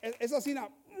nosotros es así,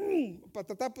 para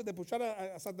tratar de puchar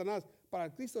a Satanás.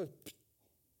 Para Cristo es...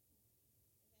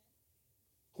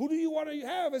 Who do you want to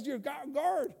have as your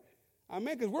guard?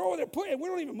 Amen. Because we're over there putting, we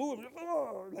don't even move.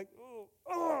 Like,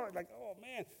 oh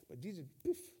man. But Jesus,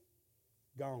 poof,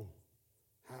 gone.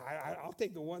 I'll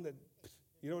take the one that,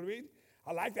 you know what I mean?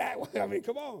 I like that one. I mean,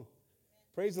 come on.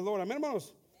 Praise the Lord. Amén,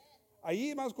 hermanos. Ahí,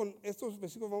 hermanos, con estos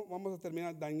versículos vamos a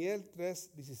terminar. Daniel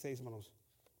 3:16, hermanos.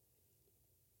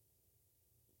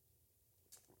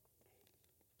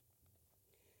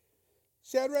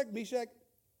 Shadrach, Meshach,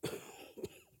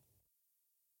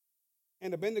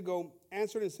 and Abednego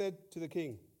answered and said to the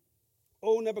king,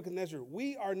 O Nebuchadnezzar,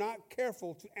 we are not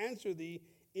careful to answer thee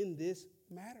in this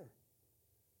matter.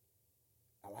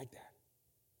 I like that.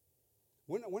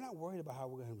 We're not worried about how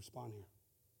we're going to respond here.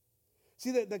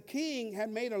 See, the king had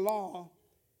made a law,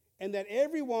 and that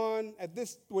everyone at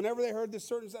this, whenever they heard this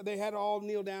certain, they had to all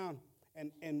kneel down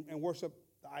and worship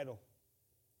the idol.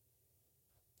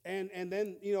 And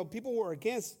then, some people were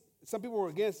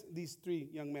against these three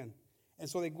young men. And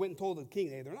so they went and told the king,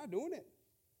 hey, they're not doing it.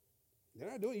 They're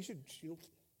not doing it. You should,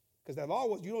 because that law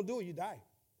was, you don't do it, you die.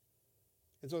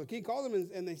 And so the king called them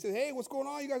and they said, hey, what's going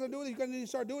on? You guys are doing it. You guys need to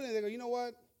start doing it. And they go, you know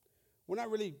what? We're not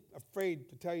really afraid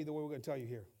to tell you the way we're going to tell you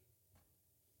here.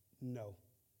 No.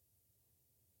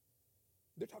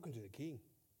 They're talking to the king,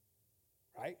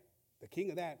 right? The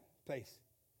king of that place.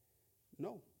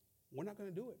 No, we're not going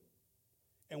to do it.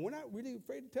 And we're not really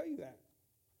afraid to tell you that.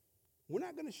 We're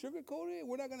not going to sugarcoat it.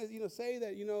 We're not going to, say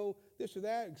that, this or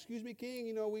that. Excuse me, king.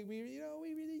 We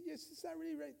really just, it's not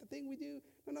really right, the thing we do.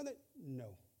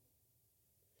 No.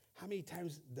 How many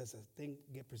times does a thing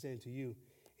get presented to you?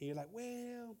 And you're like,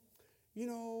 well,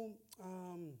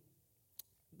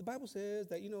 the Bible says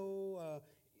that,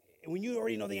 when you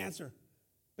already know the answer,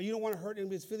 but you don't want to hurt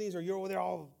anybody's feelings, or you're over there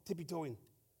all tippy-toeing.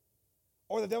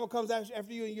 Or the devil comes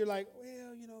after you and you're like,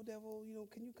 well, devil,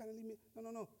 can you kind of leave me?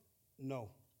 No.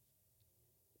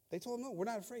 They told him, no, we're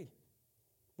not afraid.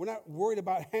 We're not worried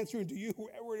about answering to you.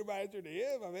 We're worried about answering to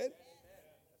him. Amen. That's right.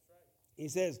 He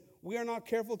says, we are not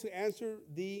careful to answer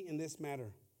thee in this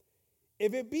matter.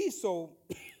 If it be so,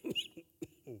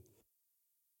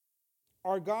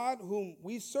 our God whom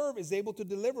we serve is able to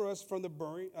deliver us from the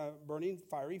burning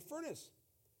fiery furnace.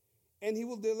 And he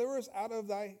will deliver us out of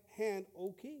thy hand,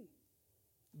 O king.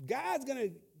 God's going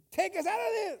to take us out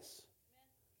of this.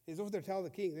 Is what they're telling the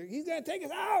king. He's going to take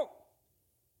us out.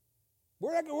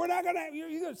 We're not going to,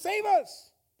 he's going to save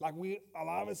us. Like a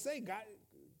lot of us say, God,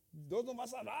 Dios nos va a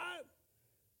salvar.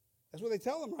 That's what they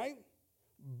tell them, right?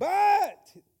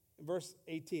 But, verse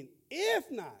 18,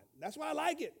 if not, that's why I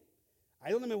like it.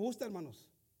 Ahí donde me gusta, hermanos.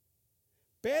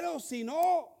 Pero si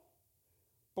no,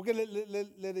 porque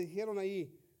le dijeron ahí,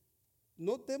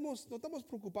 no estamos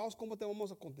preocupados cómo te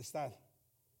vamos a contestar.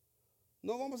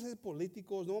 No vamos a ser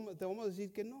políticos, no, te vamos a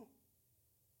decir que no.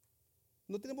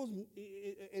 No tenemos,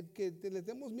 el que le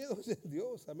tenemos miedo es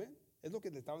Dios, amén. Es lo que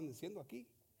le estaban diciendo aquí.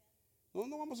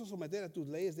 No vamos a someter a tus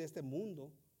leyes de este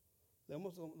mundo, lo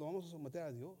vamos a someter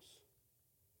a Dios.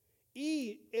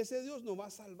 Y ese Dios nos va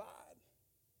a salvar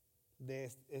de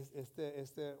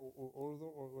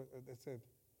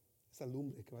esa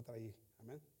lumbre que va a traer,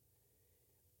 amén.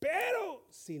 Pero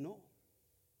si no,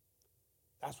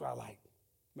 that's what I like.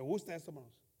 Me gusta esto,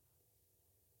 hermanos.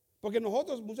 Porque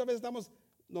nosotros muchas veces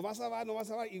nos va a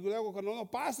salvar, y luego cuando no nos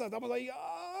pasa, estamos ahí,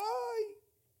 ay,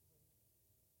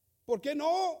 ¿por qué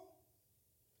no?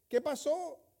 ¿Qué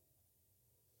pasó?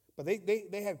 But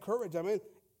they had courage, amen.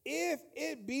 If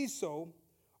it be so,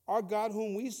 our God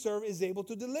whom we serve is able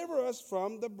to deliver us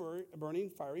from the burning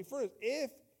fiery furnace.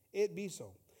 If it be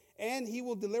so. And he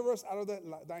will deliver us out of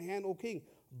thy hand, O king.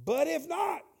 But if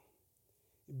not,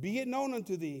 be it known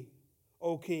unto thee,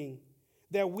 O king,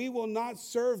 that we will not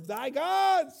serve thy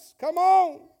gods. Come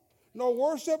on. Nor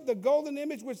worship the golden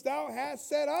image which thou hast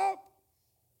set up.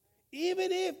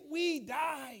 Even if we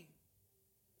die,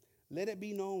 let it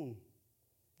be known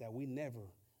that we never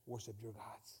worship your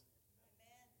gods.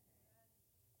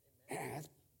 Man, that's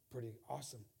pretty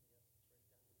awesome.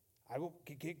 Algo,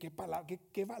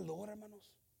 qué valor, hermanos.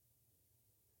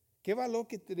 Qué valor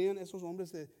que tenían esos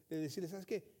hombres de decirles, ¿sabes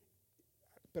qué?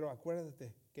 Pero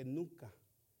acuérdate que nunca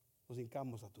nos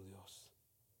hincamos a tu Dios.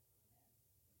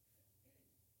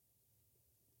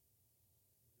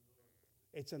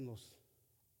 Échanos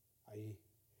ahí.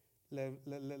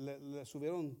 Le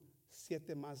subieron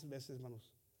 7 más veces, hermanos,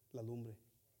 la lumbre.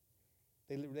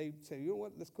 They said, you know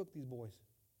what, let's cook these boys.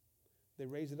 They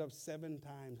raised it up 7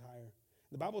 times higher.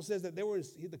 The Bible says that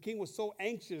the king was so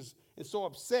anxious and so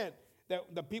upset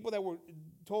that the people that were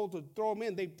told to throw him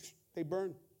in, they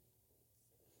burned.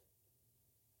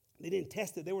 They didn't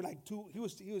test it. They were like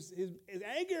his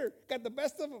anger got the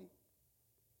best of him.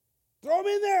 Throw him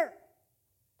in there.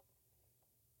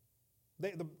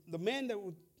 The men that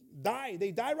would die,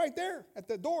 they die right there at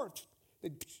the door.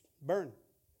 They burn.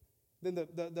 Then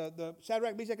the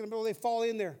Shadrach, Meshach, and Abednego, they fall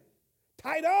in there.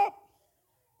 Tied up,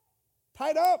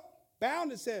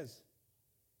 bound, it says.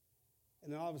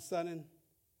 And then all of a sudden,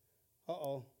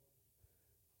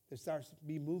 there starts to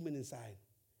be movement inside.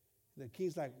 The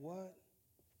king's like, what?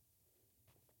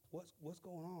 What's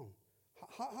going on?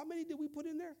 How many did we put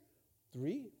in there?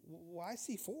 3? Well, I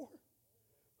see 4.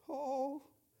 Oh,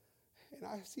 and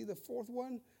I see the 4th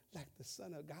one like the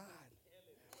Son of God.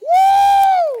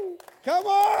 Woo! Come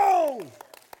on!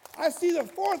 I see the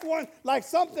 4th one like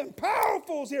something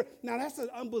powerful is here. Now, that's an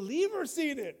unbeliever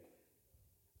seeing it.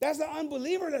 That's an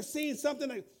unbeliever that's seeing something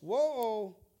like,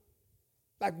 whoa.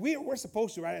 Like we're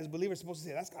supposed to, right? As believers, supposed to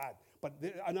say, that's God. But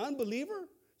an unbeliever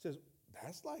says,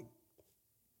 that's like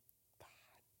God.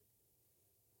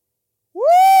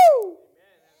 Woo!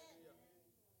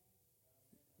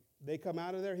 They come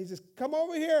out of there. He says, come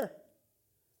over here.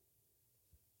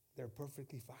 They're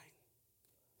perfectly fine.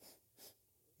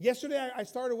 Yesterday, I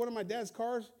started one of my dad's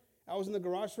cars. I was in the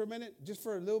garage for a minute, just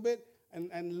for a little bit.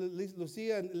 And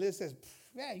Lucia and Liz says,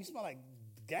 man, you smell like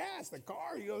gas, the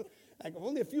car. Like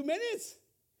only a few minutes.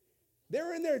 They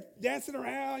were in there dancing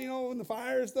around, in the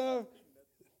fire and stuff.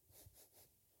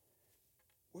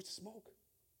 Where's the smoke?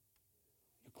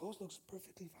 Your clothes looks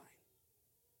perfectly fine.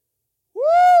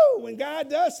 Woo! When God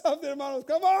does something, hermanos,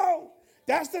 come on.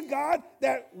 That's the God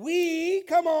that we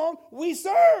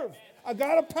serve. A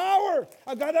God of power.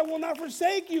 A God that will not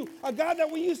forsake you. A God that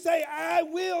when you say, I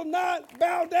will not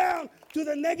bow down to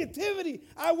the negativity.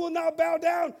 I will not bow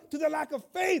down to the lack of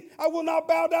faith. I will not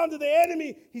bow down to the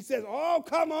enemy. He says, oh,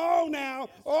 come on now.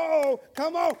 Oh,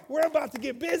 come on. We're about to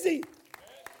get busy.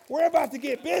 We're about to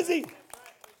get busy.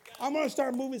 I'm going to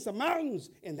start moving some mountains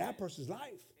in that person's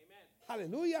life.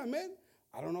 Hallelujah, amen.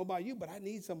 I don't know about you, but I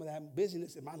need some of that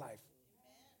busyness in my life.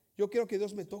 Yo quiero que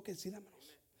Dios me toque, sí,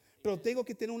 hermanos. Pero tengo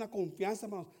que tener una confianza,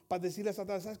 hermanos, para decirle a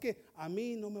Satanás, ¿sabes qué? A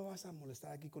mí no me vas a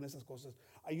molestar aquí con esas cosas.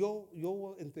 Yo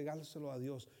voy a entregárselo a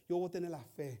Dios. Yo voy a tener la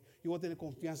fe. Yo voy a tener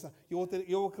confianza. Yo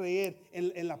voy a creer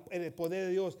en el poder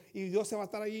de Dios. Y Dios se va a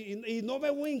estar ahí. Y no me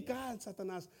voy a hincar,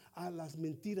 Satanás, a las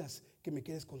mentiras que me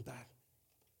quieres contar.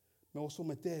 Me voy a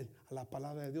someter a la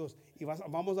palabra de Dios. Y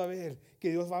vamos a ver que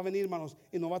Dios va a venir, hermanos,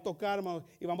 y nos va a tocar, hermanos,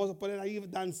 y vamos a poder ahí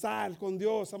danzar con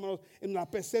Dios, hermanos, en la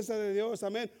presencia de Dios,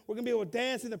 amen. We're going to be able to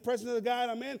dance in the presence of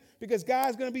God, amen, because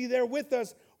God's going to be there with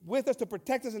us to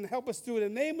protect us and help us through.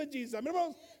 In the name of Jesus, amen,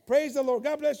 hermanos. Praise the Lord.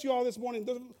 God bless you all this morning.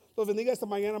 Dios los bendiga esta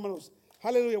mañana, hermanos.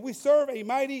 Hallelujah. We serve a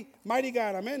mighty, mighty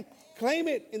God, amen. Claim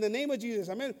it in the name of Jesus,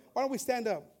 amen. Why don't we stand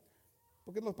up?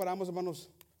 ¿Por qué nos paramos, hermanos?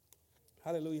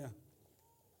 Hallelujah.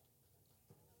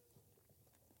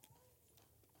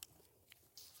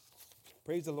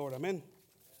 Praise the Lord. Amen.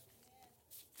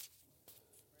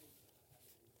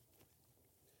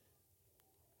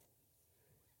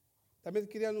 También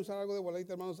quería anunciar algo de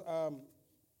voladita, hermanos.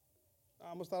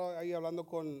 Hemos estado ahí hablando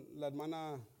con la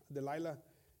hermana Delilah.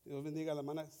 Dios bendiga, la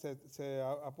hermana se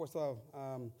ha puesto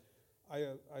a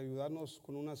ayudarnos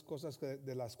con unas cosas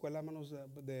de la escuela, hermanos.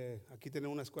 Aquí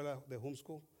tenemos una escuela de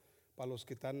homeschool para los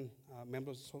que están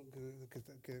miembros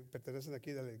que pertenecen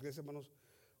aquí de la iglesia, hermanos,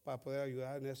 para poder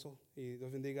ayudar en eso. Y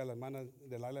Dios bendiga a la hermana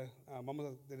de Lala. Vamos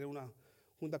a tener una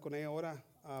junta con ella ahora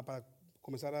para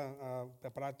comenzar a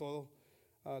preparar todo.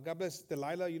 God bless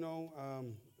Delilah.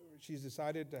 She's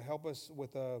decided to help us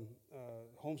with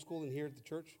homeschooling here at the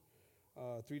church.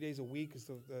 3 days a week is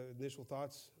the initial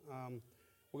thoughts.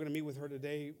 We're going to meet with her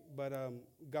today, but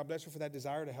God bless her for that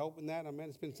desire to help in that. Amen.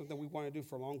 It's been something we want to do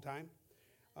for a long time.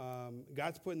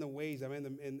 God's put in the ways,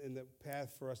 amen, in the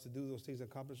path for us to do those things,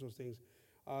 accomplish those things.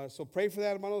 So pray for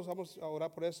that, hermanos. Vamos a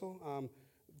orar por eso.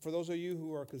 For those of you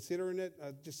who are considering it,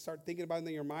 just start thinking about it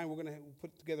in your mind. We're going to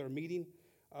put together a meeting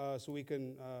so we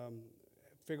can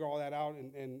figure all that out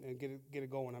and get it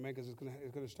going. Amen. Because it's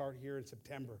going to start here in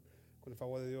September. Con el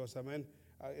favor de Dios. Amen.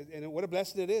 And what a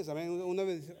blessing it is. Amen. Una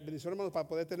bendición, hermanos, para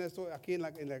poder tener esto aquí en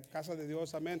la casa de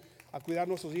Dios. Amen. A cuidar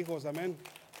nuestros hijos. Amen.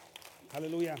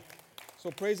 Hallelujah. So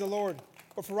praise the Lord.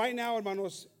 But for right now,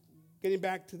 hermanos, getting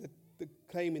back to the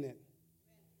claiming it.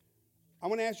 I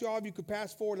want to ask you all if you could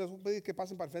pass forward. Les voy a pedir que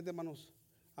pasen para el frente, hermanos.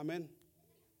 Amén.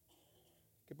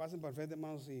 Que pasen para el frente,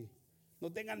 hermanos. Y no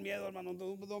tengan miedo, hermanos.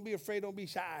 Don't be afraid. Don't be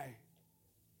shy.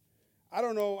 I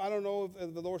don't know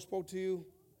if the Lord spoke to you,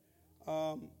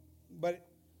 but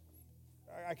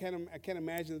I can't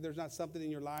imagine that there's not something in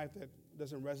your life that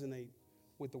doesn't resonate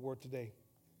with the word today.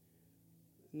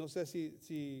 No sé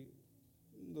si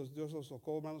Dios los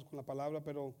tocó, hermanos, con la palabra,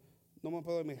 pero no me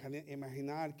puedo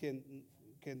imaginar que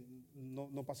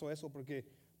no pasó eso, porque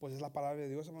pues es la palabra de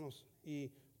Dios, hermanos, y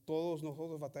Todos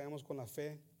nosotros batallamos con la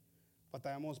fe,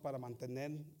 batallamos para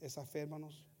mantener esa fe,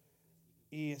 hermanos.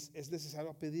 Y es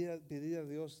necesario pedir a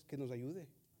Dios que nos ayude.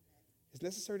 It's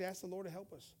necessary to ask the Lord to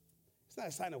help us. It's not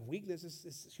a sign of weakness,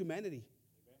 it's humanity.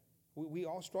 We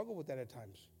all struggle with that at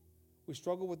times. We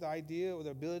struggle with the idea or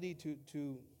the ability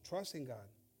to trust in God,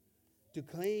 to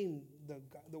claim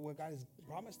what God has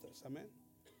promised us. Amen.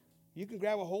 You can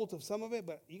grab a hold of some of it,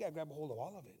 but you got to grab a hold of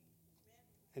all of it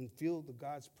and feel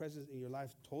God's presence in your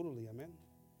life totally. Amen.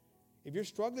 If you're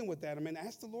struggling with that, amen,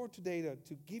 ask the Lord today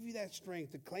to give you that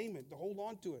strength, to claim it, to hold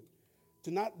on to it,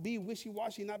 to not be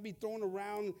wishy-washy, not be thrown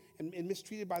around and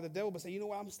mistreated by the devil, but say, you know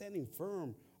what, I'm standing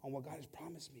firm on what God has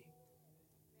promised me.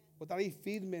 Estar ahí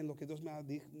firme en lo que Dios me ha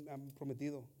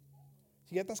prometido.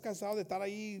 Si ya estás cansado de estar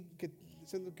ahí, que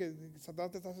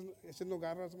Satanás te está haciendo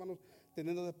garras, hermanos,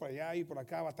 teniendo de por allá y por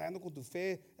acá, batallando con tu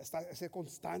fe, ser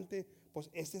constante, pues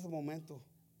este es el momento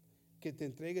que te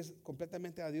entregues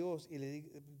completamente a Dios y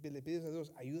le pides a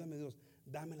Dios, ayúdame Dios,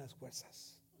 dame las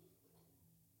fuerzas,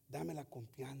 dame la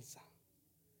confianza.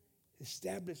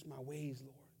 Establish my ways,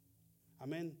 Lord.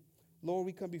 Amen. Lord,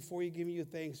 we come before you giving you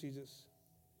thanks, Jesus,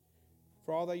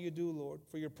 for all that you do, Lord,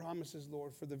 for your promises,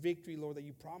 Lord, for the victory, Lord, that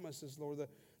you promise us, Lord,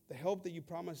 the help that you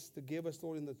promise to give us,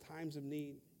 Lord, in the times of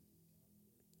need.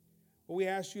 But we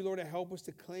ask you, Lord, to help us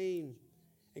to claim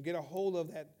and get a hold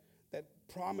of that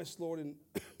promise, Lord, and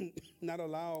not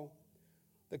allow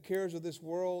the cares of this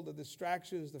world, the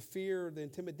distractions, the fear, the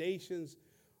intimidations,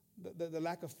 the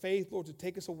lack of faith, Lord, to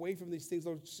take us away from these things.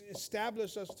 Lord,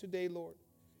 establish us today, Lord.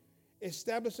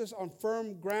 Establish us on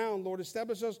firm ground, Lord.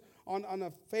 Establish us on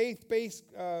a faith-based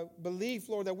belief,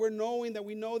 Lord, that we're knowing that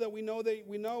we know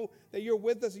that you're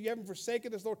with us and you haven't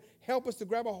forsaken us, Lord. Help us to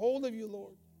grab a hold of you,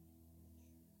 Lord,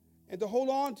 and to hold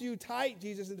on to you tight,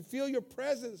 Jesus, and to feel your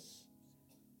presence,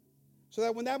 so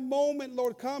that when that moment,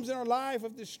 Lord, comes in our life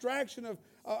of distraction,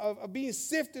 of being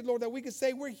sifted, Lord, that we can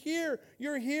say, we're here,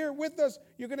 you're here with us,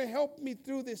 you're going to help me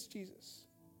through this, Jesus.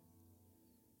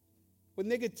 When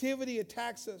negativity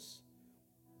attacks us,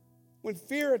 when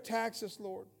fear attacks us,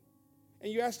 Lord, and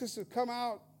you ask us to come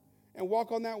out and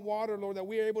walk on that water, Lord, that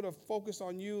we are able to focus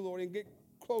on you, Lord, and get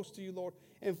close to you, Lord,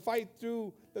 and fight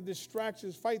through the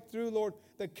distractions, fight through, Lord,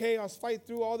 the chaos, fight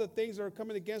through all the things that are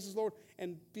coming against us, Lord,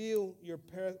 and feel your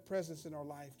presence in our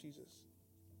life, Jesus.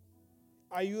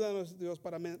 Ayúdanos, Dios,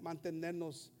 para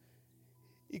mantenernos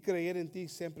y creer en ti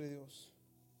siempre, Dios.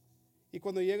 Y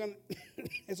cuando llegan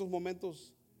esos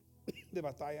momentos de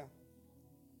batalla,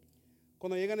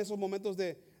 cuando llegan esos momentos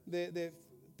de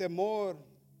temor,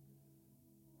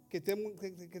 que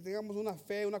tengamos una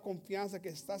fe, una confianza que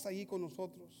estás allí con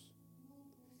nosotros.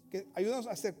 Que ayúdanos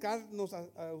a acercarnos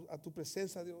a tu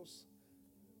presencia, Dios.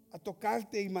 A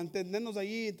tocarte y mantenernos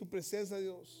allí en tu presencia,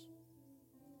 Dios.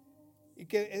 Y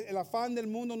que el afán del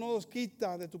mundo no nos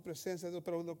quita de tu presencia, Dios,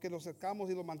 pero lo que nos acercamos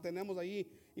y lo mantenemos allí.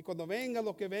 Y cuando venga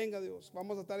lo que venga, Dios,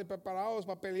 vamos a estar preparados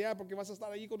para pelear porque vas a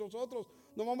estar allí con nosotros.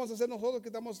 No vamos a ser nosotros que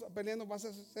estamos peleando, vas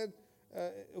a ser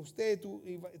usted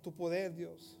y tu poder,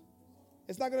 Dios.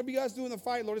 It's not going to be us doing the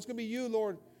fight, Lord. It's going to be you,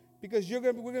 Lord, because we're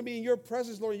going to be in your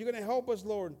presence, Lord. You're going to help us,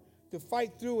 Lord, to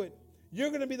fight through it. You're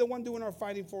going to be the one doing our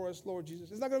fighting for us, Lord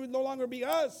Jesus. It's not going to no longer be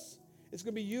us. It's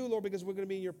going to be you, Lord, because we're going to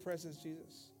be in your presence,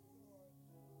 Jesus.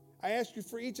 I ask you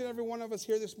for each and every one of us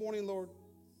here this morning, Lord.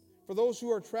 For those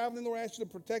who are traveling, Lord, I ask you to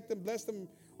protect them, bless them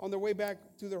on their way back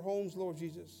to their homes, Lord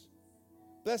Jesus.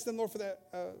 Bless them, Lord,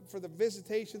 for the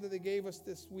visitation that they gave us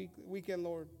this weekend,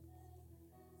 Lord.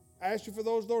 I ask you for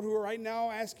those, Lord, who are right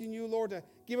now asking you, Lord, to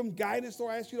give them guidance,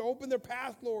 Lord. I ask you to open their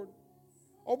path, Lord.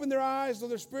 Open their eyes, Lord,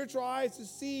 their spiritual eyes to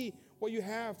see what you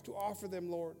have to offer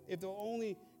them, Lord, if they'll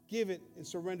only give it and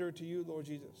surrender it to you, Lord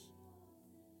Jesus.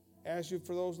 I ask you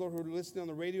for those, Lord, who are listening on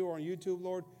the radio or on YouTube,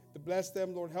 Lord, to bless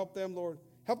them, Lord, help them, Lord.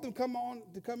 Help them come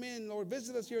in, Lord.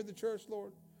 Visit us here at the church,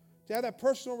 Lord, to have that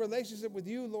personal relationship with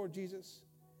you, Lord Jesus,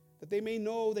 that they may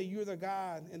know that you're the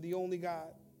God and the only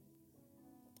God.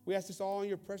 We ask this all in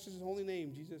your precious and holy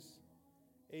name, Jesus.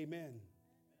 Amen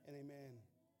and amen.